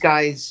 getting these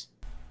guys,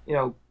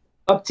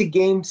 up to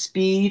game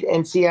speed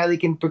and see how they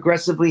can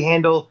progressively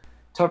handle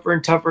tougher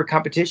and tougher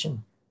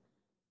competition.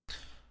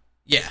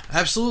 Yeah,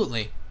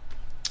 absolutely.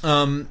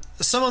 Some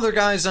other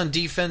guys on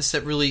defense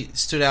that really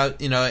stood out,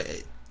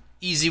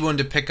 easy one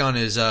to pick on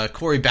is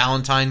Corey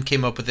Ballantyne.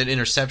 Came up with an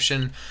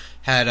interception,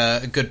 had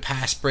a good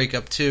pass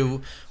breakup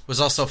too, was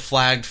also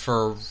flagged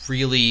for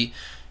really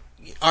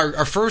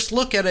our first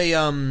look at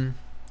a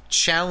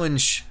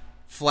challenge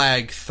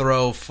flag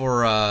throw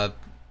for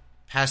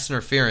pass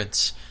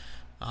interference.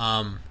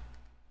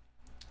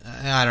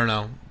 I don't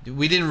know.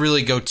 We didn't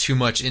really go too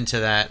much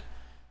into that,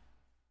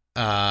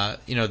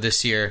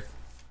 this year.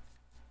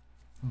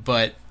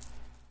 But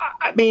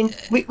I mean,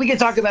 we can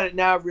talk about it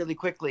now really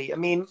quickly. I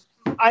mean,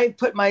 I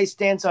put my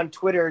stance on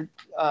Twitter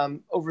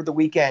over the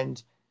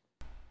weekend.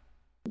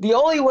 The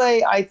only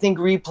way I think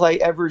replay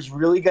ever is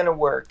really going to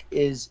work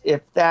is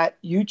if that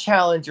you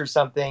challenge or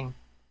something,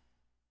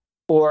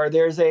 or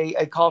there's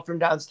a call from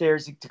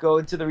downstairs to go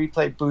into the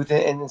replay booth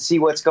and see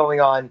what's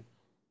going on.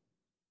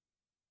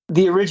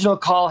 The original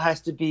call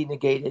has to be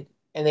negated,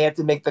 and they have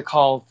to make the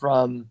call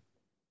from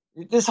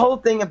this whole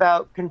thing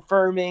about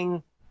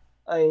confirming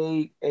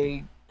a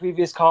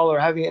previous call or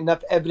having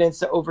enough evidence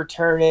to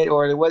overturn it,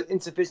 or it was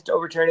insufficient to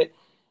overturn it.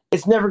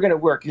 It's never going to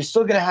work. You're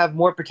still going to have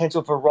more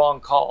potential for wrong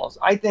calls.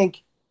 I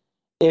think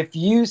if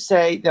you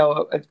say,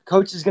 no, a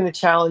coach is going to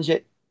challenge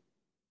it,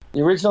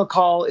 the original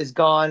call is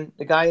gone.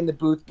 The guy in the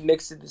booth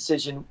makes the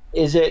decision.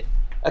 Is it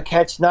a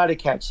catch, not a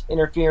catch?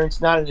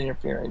 Interference, not an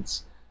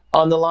interference?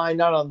 On the line,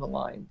 not on the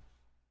line?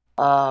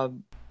 I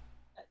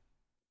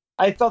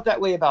felt that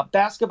way about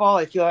basketball.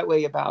 I feel that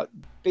way about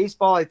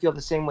baseball. I feel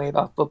the same way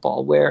about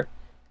football, where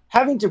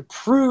having to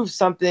prove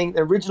something,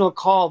 the original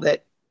call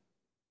that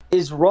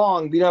is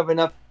wrong, we don't have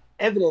enough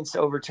evidence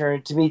to overturn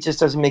it, to me just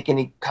doesn't make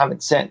any common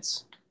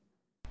sense.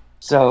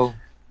 So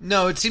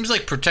no, it seems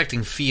like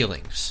protecting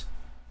feelings.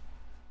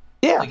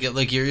 Yeah,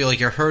 like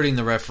you're hurting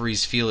the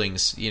referee's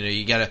feelings.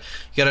 You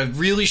gotta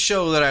really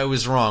show that I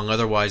was wrong,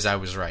 otherwise I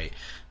was right.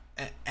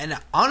 And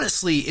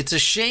honestly, it's a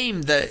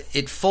shame that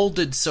it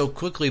folded so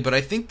quickly, but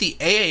I think the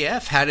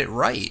AAF had it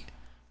right.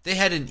 They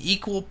had an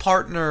equal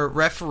partner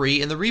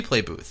referee in the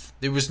replay booth.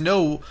 There was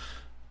no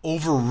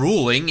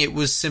overruling. It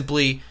was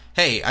simply,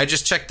 hey, I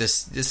just checked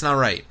this. It's not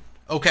right.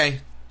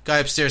 Okay, guy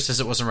upstairs says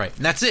it wasn't right.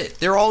 And that's it.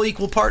 They're all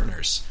equal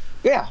partners.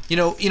 Yeah.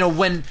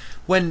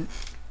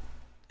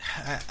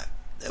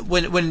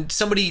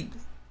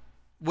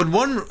 When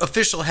one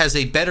official has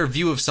a better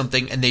view of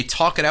something and they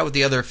talk it out with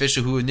the other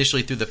official who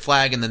initially threw the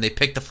flag and then they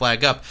pick the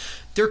flag up,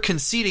 they're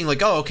conceding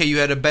like, oh, okay, you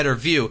had a better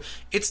view.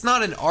 It's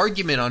not an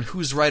argument on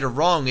who's right or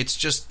wrong. It's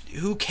just,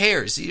 who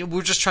cares?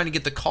 We're just trying to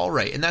get the call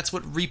right. And that's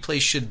what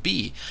replay should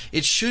be.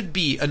 It should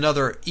be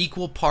another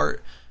equal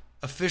part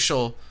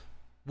official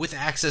with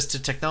access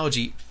to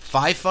technology.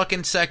 5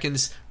 fucking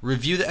seconds,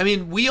 review that. I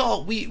mean,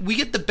 we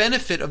get the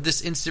benefit of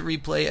this instant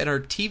replay at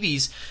our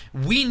TVs.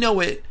 We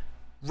know it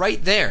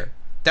right there.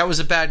 That was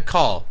a bad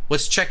call.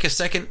 Let's check a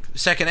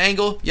second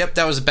angle. Yep,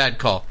 that was a bad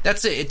call.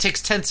 That's it. It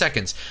takes 10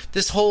 seconds.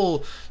 This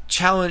whole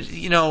challenge,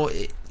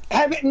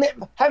 having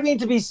it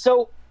to be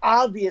so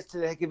obvious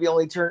that it could be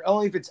only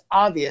if it's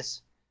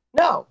obvious.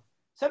 No,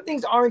 some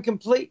things aren't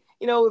complete.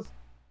 If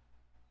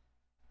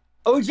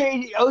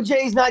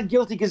OJ is not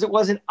guilty because it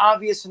wasn't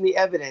obvious from the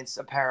evidence,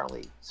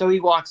 apparently, so he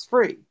walks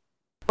free.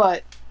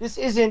 But this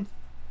isn't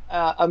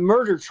a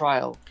murder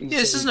trial. Yeah,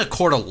 this isn't a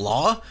court of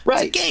law.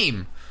 Right. It's a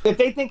game. If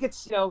they think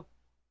it's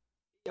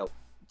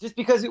just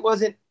because it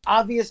wasn't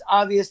obvious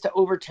to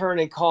overturn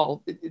a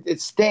call, it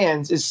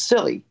stands is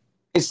silly.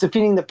 It's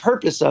defeating the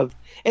purpose of,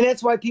 and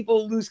that's why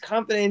people lose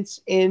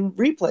confidence in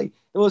replay.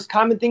 The most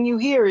common thing you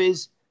hear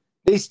is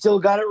they still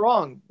got it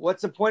wrong.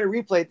 What's the point of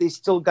replay if they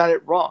still got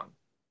it wrong?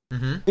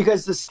 Mm-hmm.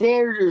 Because the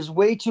standard is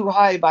way too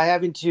high by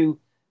having to,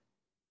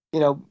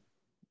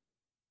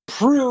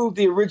 prove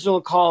the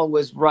original call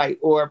was right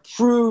or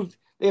prove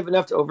they have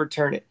enough to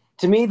overturn it.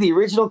 To me, the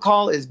original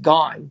call is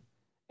gone.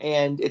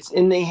 And it's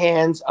in the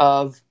hands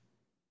of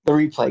the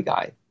replay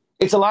guy.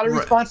 It's a lot of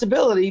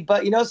responsibility,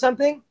 but you know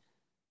something?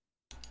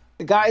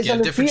 The guys Get on a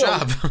the different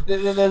field,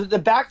 job. the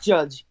back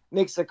judge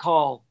makes a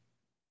call.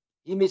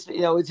 He makes,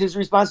 it's his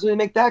responsibility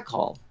to make that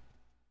call.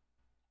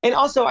 And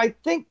also, I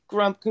think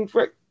Grump can you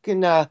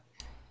can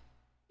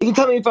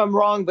tell me if I'm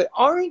wrong, but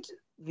aren't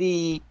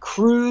the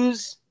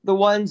crews the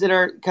ones that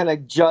are kind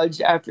of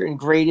judged after and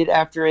graded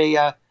after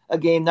a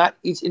game, not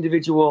each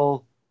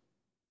individual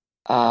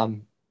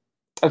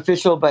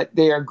official, but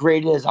they are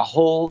graded as a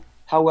whole,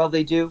 how well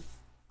they do?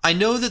 I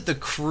know that the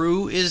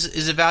crew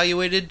is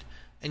evaluated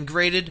and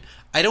graded.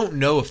 I don't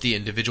know if the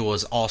individual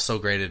is also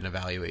graded and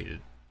evaluated.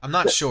 I'm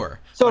not sure.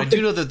 So but I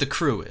do know that the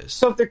crew is.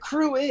 So if the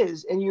crew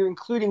is, and you're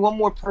including one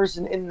more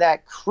person in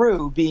that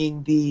crew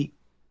being the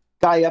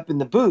guy up in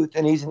the booth,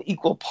 and he's an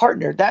equal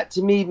partner, that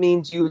to me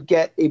means you would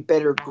get a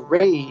better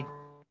grade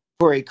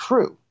for a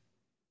crew.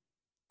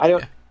 I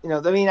don't,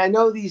 I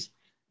know these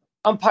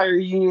umpire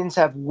unions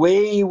have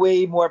way,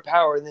 way more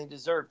power than they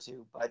deserve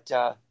to,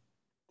 but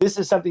this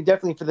is something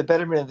definitely for the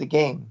betterment of the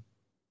game.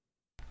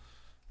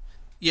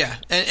 Yeah,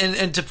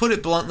 and to put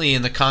it bluntly,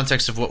 in the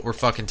context of what we're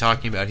fucking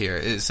talking about here,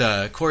 is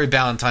Corey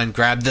Ballantyne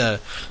grabbed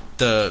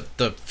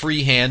the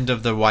free hand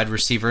of the wide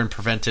receiver and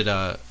prevented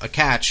a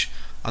catch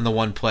on the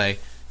one play.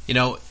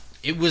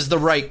 It was the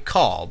right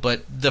call,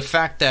 but the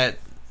fact that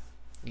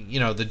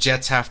the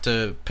Jets have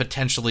to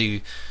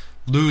potentially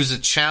lose a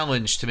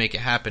challenge to make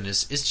it happen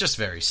is just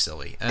very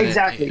silly.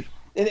 Exactly,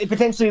 and they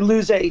potentially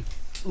lose a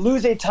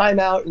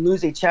timeout and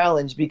lose a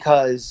challenge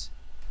because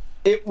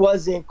it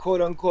wasn't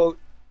quote unquote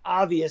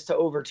obvious to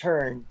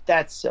overturn.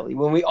 That's silly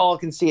when we all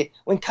can see it.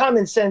 When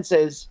common sense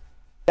says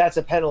that's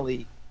a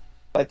penalty,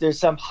 but there's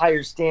some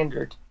higher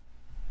standard.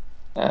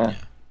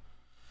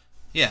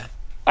 Yeah.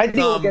 I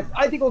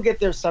think we'll get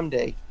there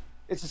someday.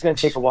 It's just going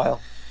to take a while.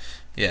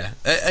 Yeah.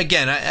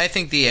 Again, I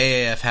think the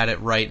AAF had it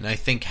right, and I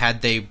think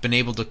had they been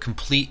able to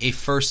complete a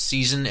first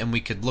season and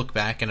we could look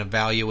back and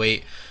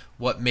evaluate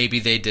what maybe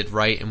they did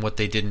right and what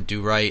they didn't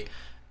do right,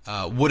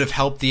 would have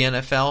helped the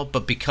NFL.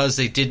 But because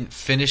they didn't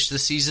finish the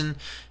season,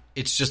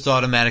 it's just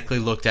automatically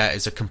looked at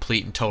as a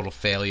complete and total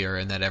failure,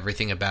 and that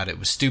everything about it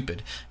was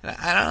stupid. And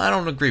I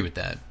don't agree with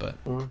that. But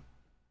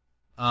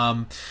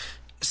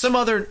some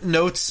other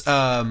notes.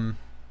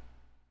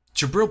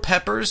 Jabril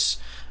Peppers,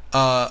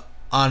 on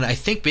I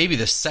think maybe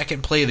the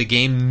second play of the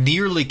game,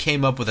 nearly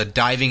came up with a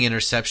diving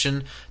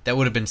interception that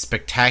would have been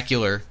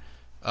spectacular.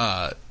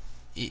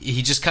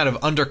 He just kind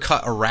of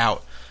undercut a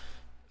route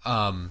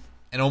and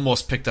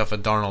almost picked up a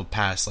Darnold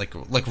pass, like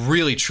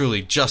really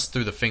truly just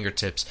through the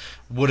fingertips.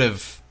 Would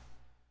have.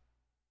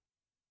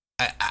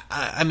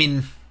 I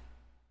mean,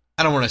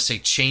 I don't want to say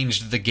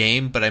changed the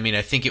game, but I mean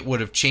I think it would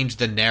have changed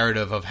the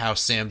narrative of how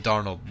Sam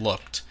Darnold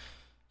looked,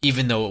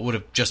 even though it would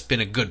have just been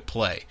a good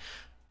play.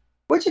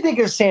 What'd you think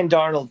of Sam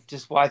Darnold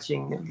just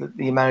watching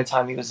the amount of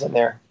time he was in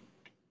there?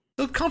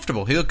 He looked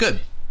comfortable. He looked good.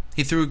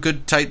 He threw a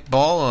good tight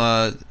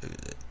ball,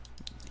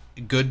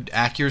 good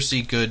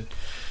accuracy, good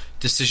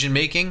decision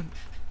making.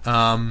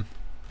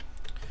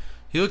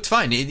 He looked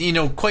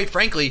fine. Quite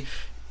frankly,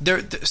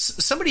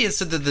 somebody had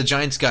said that the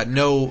Giants got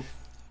no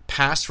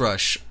pass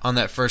rush on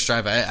that first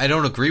drive. I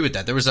don't agree with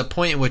that. There was a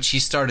point in which he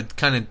started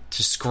kind of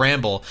to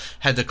scramble,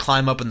 had to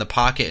climb up in the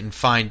pocket and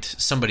find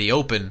somebody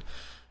open.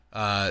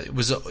 It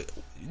was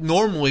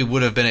normally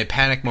would have been a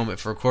panic moment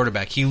for a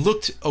quarterback. He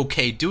looked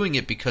okay doing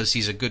it because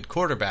he's a good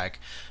quarterback,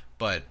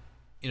 but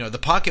the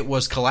pocket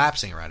was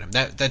collapsing around him.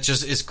 That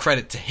just is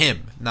credit to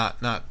him,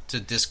 not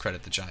to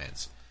discredit the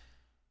Giants.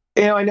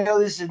 I know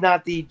this is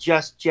not the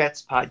Just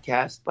Jets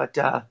podcast, but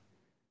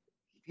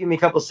give me a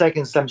couple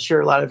seconds. I'm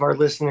sure a lot of our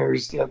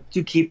listeners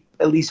do keep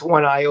at least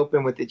one eye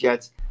open with the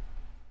Jets.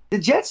 The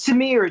Jets, to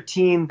me, are a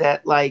team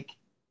that,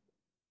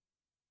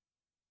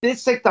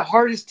 it's like the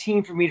hardest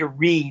team for me to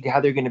read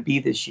how they're going to be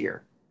this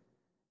year.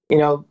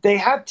 They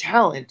have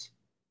talent.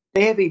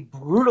 They have a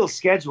brutal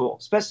schedule,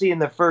 especially in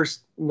the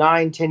first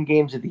 9-10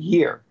 games of the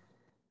year.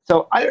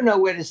 So I don't know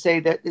where to say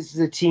that this is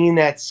a team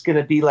that's going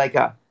to be like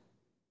a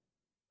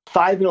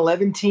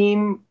 5-11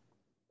 team,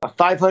 a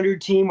 500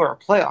 team, or a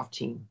playoff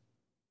team.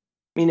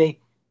 I mean,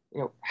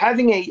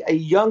 having a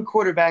young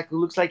quarterback who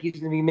looks like he's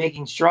going to be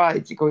making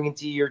strides going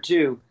into year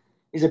 2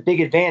 is a big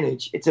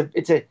advantage. It's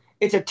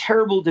a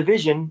terrible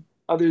division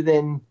other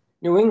than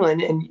New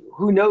England, and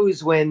who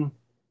knows when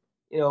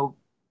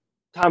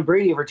Tom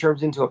Brady ever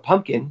turns into a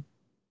pumpkin.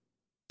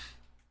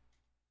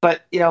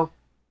 But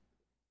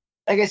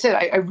like I said,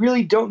 I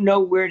really don't know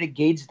where to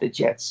gauge the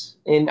Jets,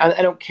 and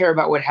I don't care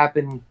about what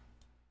happened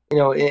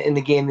in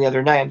the game the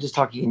other night. I'm just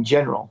talking in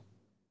general.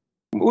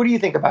 What do you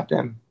think about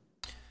them?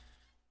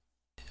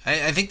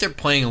 I think they're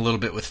playing a little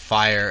bit with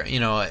fire.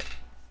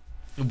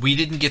 We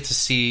didn't get to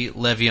see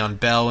Le'Veon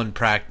Bell in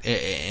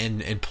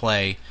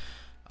play.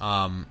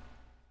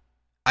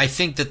 I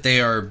think that they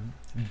are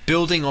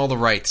building all the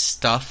right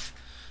stuff.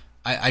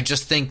 I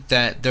just think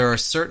that there are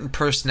certain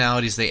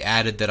personalities they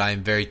added that I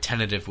am very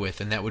tentative with,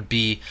 and that would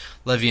be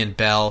Le'Veon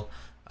Bell,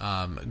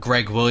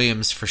 Greg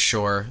Williams for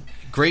sure.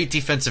 Great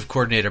defensive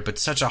coordinator, but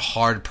such a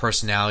hard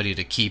personality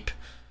to keep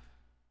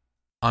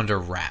under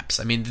wraps.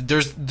 I mean,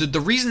 there's the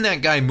reason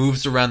that guy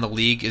moves around the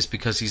league is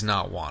because he's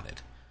not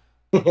wanted.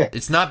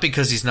 It's not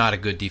because he's not a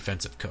good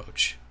defensive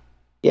coach.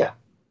 Yeah.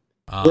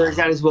 Wears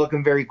out his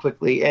welcome very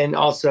quickly, and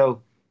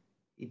also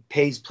he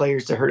pays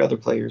players to hurt other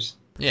players.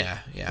 Yeah.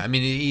 I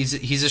mean, he's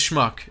a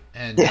schmuck,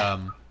 and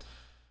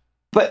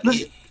But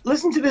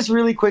listen to this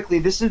really quickly.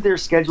 This is their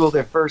schedule,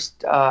 their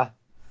first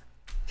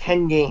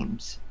 10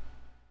 games.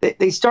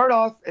 They start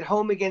off at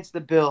home against the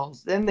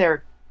Bills. Then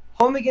they're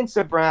home against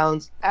the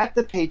Browns, at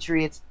the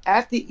Patriots,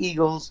 at the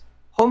Eagles,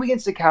 home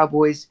against the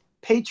Cowboys,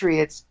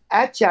 Patriots,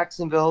 at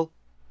Jacksonville,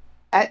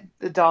 at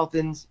the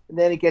Dolphins, and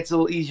then it gets a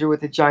little easier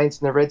with the Giants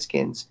and the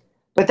Redskins.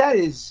 But that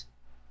is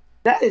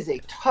a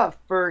tough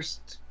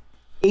first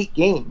 8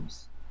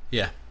 games.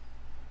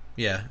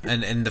 Yeah,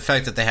 and the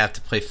fact that they have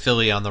to play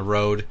Philly on the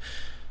road,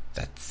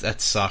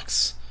 that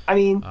sucks. I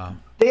mean,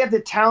 they have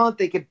the talent.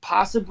 They could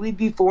possibly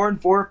be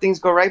 4-4 if things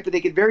go right, but they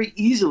could very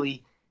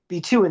easily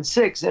be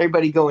 2-6 and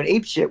everybody going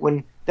apeshit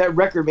when that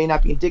record may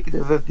not be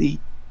indicative of the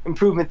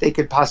improvement they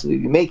could possibly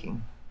be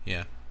making.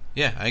 Yeah,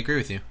 I agree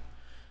with you.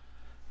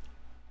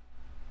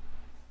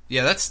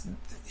 Yeah,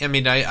 I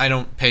mean, I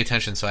don't pay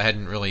attention, so I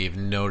hadn't really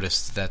even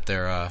noticed that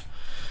their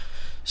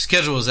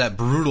schedule was that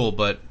brutal,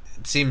 but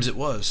it seems it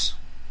was.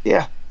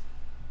 Yeah.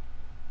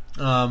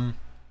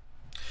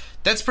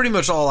 That's pretty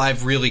much all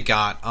I've really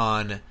got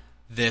on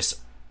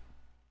this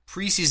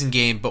preseason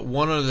game, but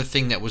one other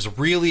thing that was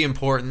really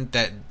important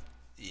that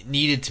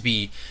needed to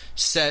be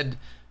said,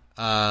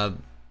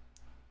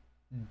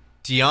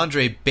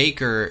 DeAndre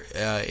Baker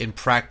in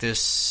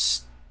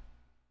practice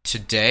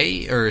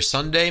today, or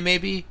Sunday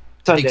maybe?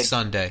 Sunday. I think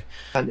Sunday.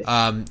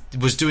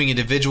 Was doing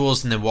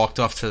individuals and then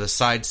walked off to the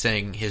side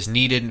saying his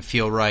knee didn't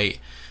feel right.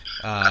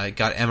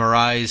 Got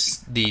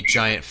MRIs. The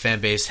Giant fan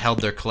base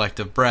held their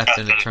collective breath,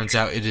 and it turns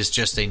out it is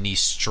just a knee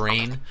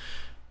strain.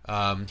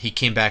 He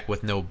came back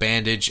with no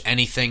bandage,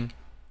 anything.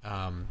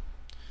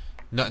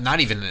 Not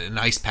even an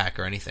ice pack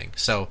or anything.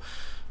 So,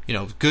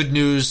 good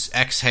news,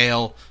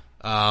 exhale,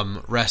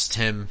 rest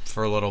him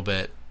for a little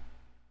bit.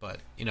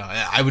 But,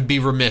 I would be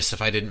remiss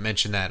if I didn't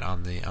mention that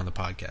on the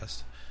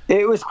podcast.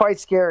 It was quite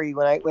scary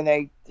when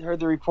I heard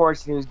the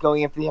reports and he was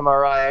going in for the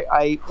MRI.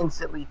 I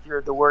instantly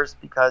feared the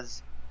worst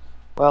because,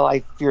 well,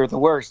 I fear the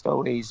worst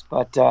always.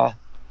 But the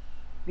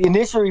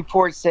initial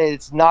report said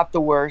it's not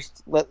the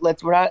worst.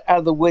 We're not out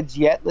of the woods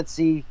yet. Let's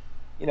see,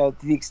 to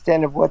the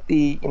extent of what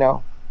the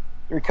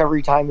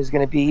recovery time is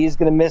going to be. He's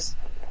going to miss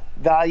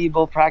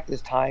valuable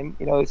practice time.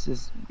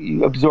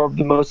 You absorb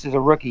the most as a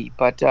rookie,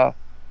 but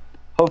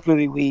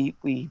hopefully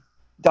we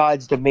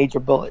dodged a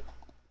major bullet.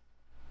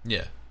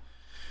 Yeah,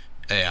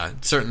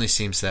 it certainly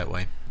seems that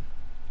way.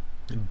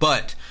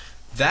 But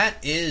that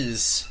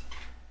is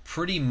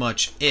pretty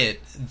much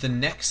it. The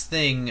next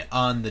thing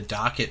on the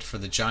docket for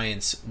the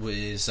Giants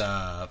was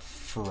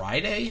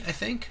Friday, I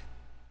think.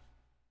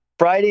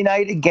 Friday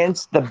night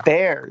against the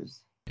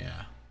Bears.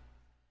 Yeah.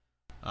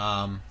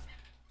 And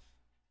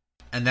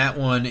that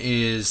one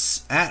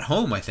is at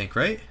home, I think,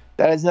 right?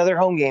 That is another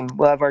home game.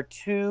 We'll have our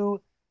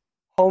 2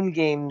 home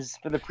games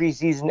for the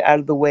preseason out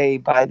of the way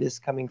by this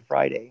coming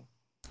Friday.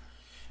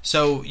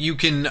 So you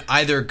can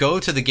either go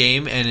to the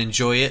game and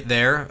enjoy it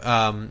there.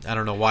 I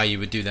don't know why you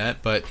would do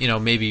that, but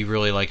maybe you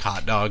really like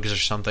hot dogs or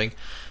something.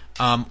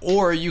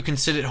 Or you can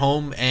sit at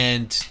home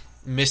and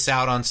miss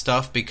out on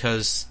stuff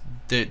because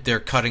they're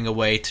cutting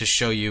away to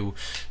show you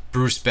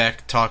Bruce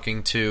Beck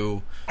talking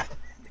to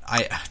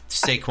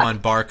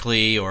Saquon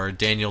Barkley or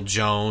Daniel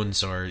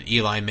Jones or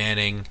Eli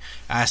Manning,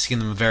 asking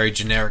them very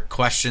generic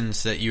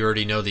questions that you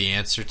already know the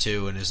answer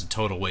to, and is a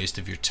total waste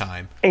of your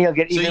time. And you'll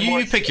get even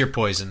you pick your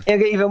poison. You'll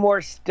get even more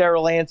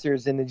sterile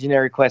answers in the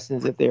generic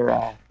questions that they're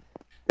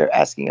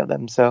asking of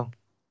them. So,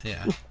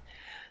 yeah.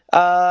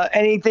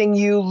 Anything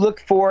you look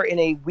for in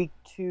a week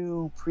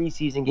 2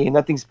 preseason game?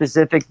 Nothing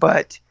specific,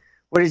 but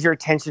what does your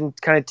attention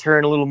kind of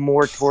turn a little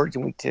more towards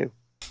in week 2?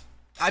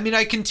 I mean,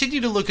 I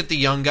continue to look at the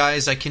young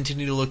guys. I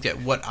continue to look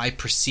at what I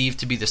perceive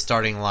to be the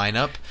starting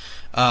lineup.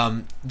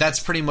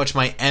 That's pretty much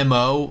my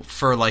MO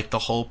for the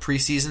whole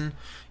preseason,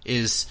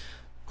 is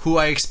who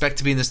I expect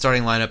to be in the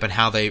starting lineup and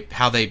how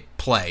they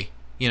play.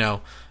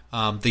 The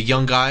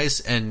young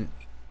guys and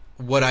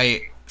what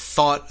I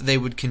thought they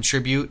would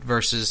contribute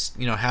versus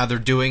how they're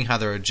doing, how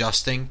they're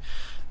adjusting,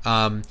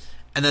 and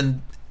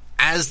then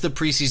as the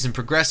preseason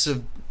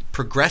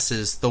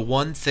progresses, the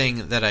one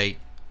thing that I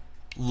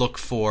look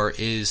for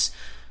is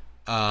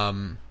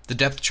the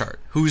depth chart.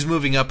 Who's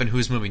moving up and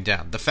who's moving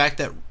down. The fact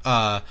that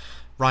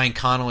Ryan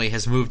Connolly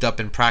has moved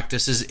up in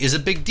practice is a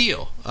big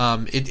deal.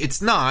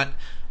 It's not,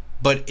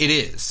 but it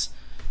is.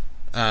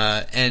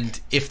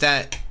 And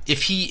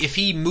if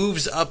he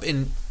moves up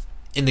in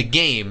the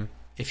game,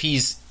 if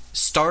he's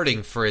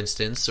starting, for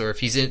instance, or if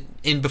he's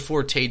in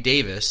before Tay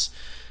Davis,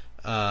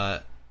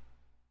 I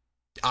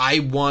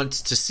want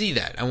to see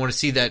that. I want to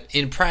see that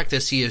in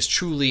practice he has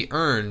truly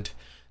earned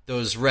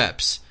those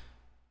reps,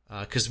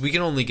 because we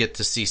can only get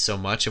to see so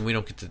much, and we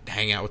don't get to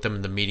hang out with them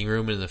in the meeting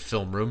room and in the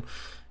film room.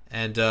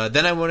 And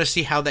then I want to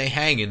see how they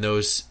hang in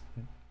those,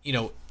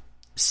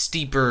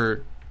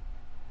 steeper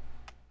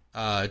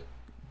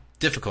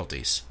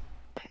difficulties.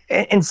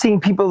 and seeing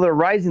people that are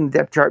rising the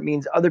depth chart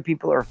means other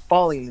people are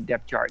falling the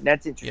depth chart. And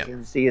that's interesting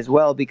to see as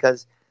well,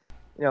 because,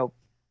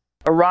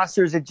 a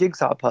roster is a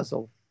jigsaw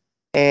puzzle.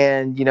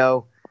 And,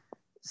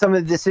 some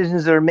of the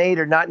decisions that are made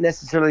are not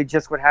necessarily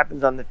just what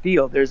happens on the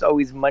field. There's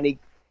always money,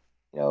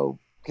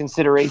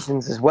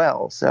 considerations as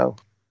well. So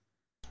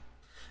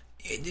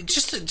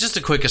just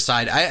a quick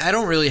aside, I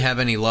don't really have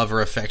any love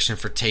or affection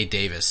for Tay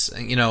Davis.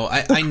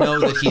 I know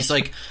that he's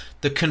like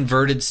the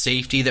converted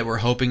safety that we're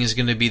hoping is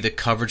going to be the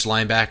coverage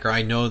linebacker.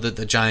 I know that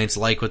the Giants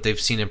like what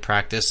they've seen in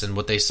practice and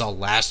what they saw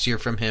last year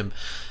from him.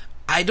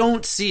 I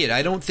don't see it.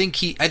 I think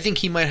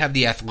he might have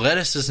the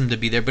athleticism to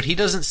be there, but he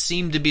doesn't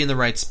seem to be in the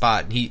right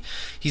spot.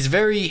 He's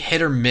very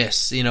hit or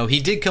miss. He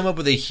did come up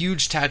with a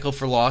huge tackle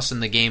for loss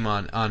in the game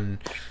on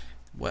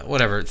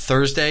whatever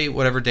Thursday,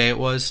 whatever day it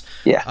was.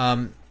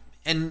 Yeah.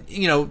 And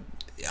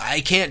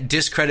I can't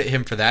discredit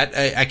him for that.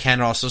 I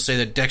can also say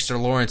that Dexter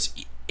Lawrence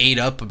ate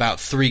up about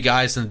 3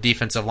 guys in the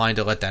defensive line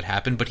to let that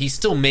happen, but he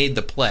still made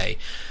the play.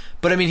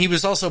 But I mean, he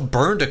was also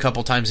burned a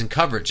couple times in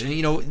coverage,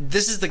 and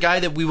this is the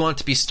guy that we want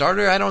to be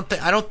starter. I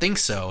don't think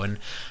so, and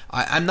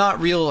I'm not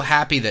real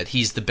happy that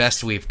he's the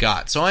best we've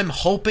got. So I'm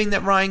hoping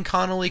that Ryan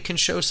Connolly can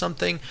show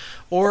something,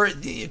 or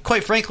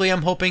quite frankly,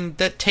 I'm hoping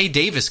that Tay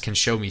Davis can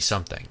show me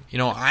something.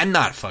 I'm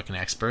not a fucking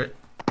expert.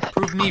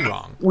 Prove me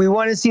wrong. We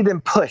want to see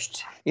them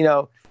pushed.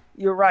 You're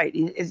right.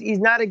 He's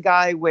not a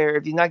guy where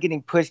if he's not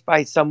getting pushed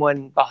by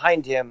someone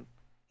behind him,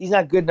 he's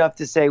not good enough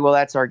to say, well,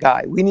 that's our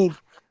guy. We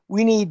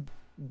need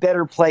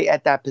better play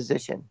at that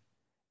position.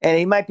 And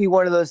he might be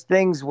one of those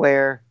things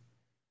where,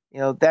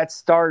 that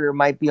starter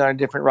might be on a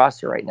different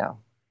roster right now.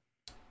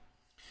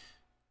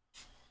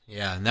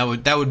 Yeah, and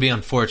that would be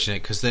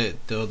unfortunate because the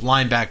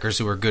linebackers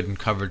who are good in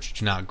coverage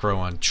do not grow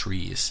on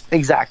trees.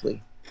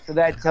 Exactly. So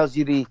that tells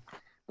you the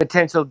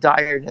potential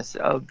direness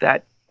of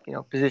that,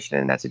 position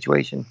in that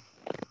situation.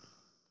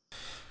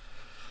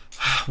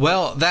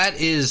 Well, that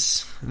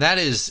is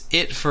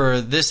it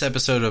for this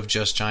episode of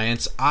Just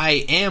Giants.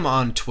 I am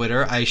on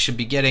Twitter. I should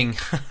be getting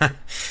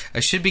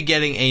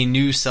a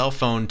new cell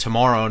phone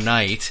tomorrow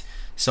night,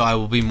 so I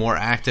will be more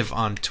active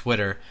on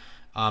Twitter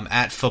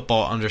at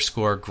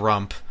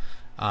 @football_grump.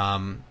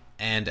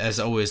 And as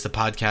always, the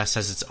podcast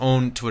has its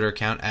own Twitter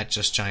account at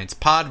Just Giants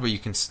Pod, where you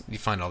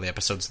find all the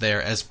episodes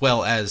there, as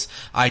well as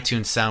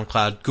iTunes,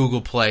 SoundCloud,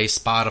 Google Play,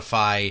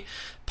 Spotify,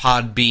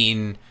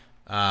 Podbean.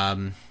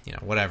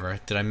 Whatever.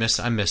 Did I miss?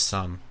 I missed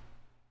some.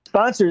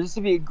 Sponsors, this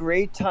would be a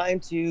great time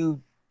to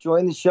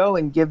join the show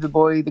and give the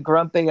boy the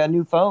Grump a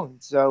new phone.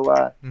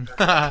 So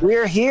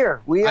we're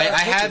here.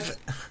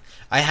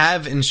 I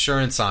have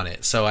insurance on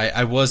it, so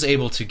I was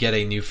able to get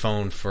a new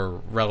phone for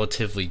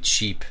relatively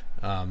cheap.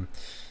 I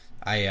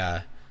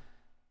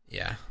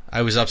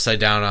was upside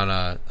down on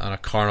a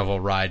carnival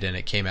ride and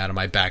it came out of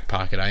my back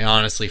pocket. I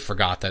honestly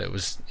forgot that it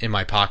was in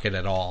my pocket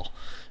at all.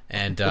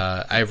 And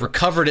I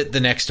recovered it the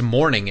next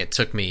morning. It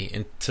took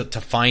me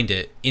to find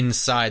it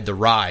inside the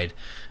ride.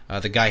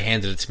 The guy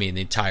handed it to me, and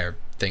the entire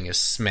thing is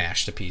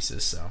smashed to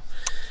pieces. So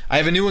I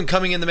have a new one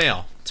coming in the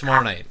mail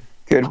tomorrow night.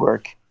 Good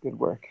work.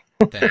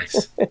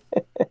 Thanks.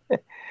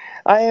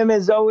 I am,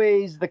 as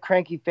always, the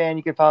Cranky Fan.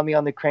 You can follow me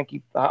on the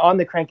Cranky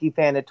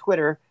Fan at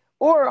Twitter,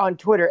 or on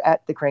Twitter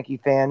at the Cranky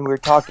Fan. We're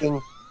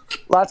talking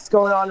lots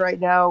going on right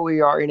now.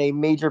 We are in a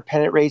major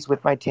pennant race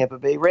with my Tampa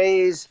Bay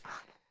Rays.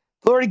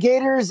 Florida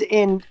Gators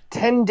in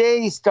 10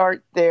 days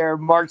start their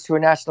march to a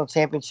national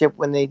championship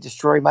when they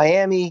destroy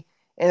Miami.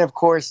 And, of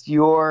course,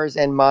 yours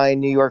and my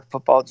New York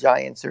Football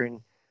Giants are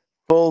in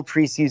full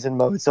preseason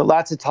mode. So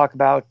lots to talk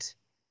about.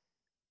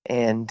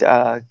 And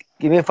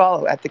give me a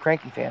follow at The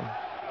Cranky Fan.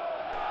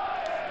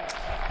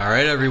 All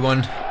right,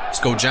 everyone. Let's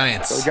go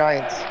Giants. Go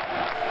Giants.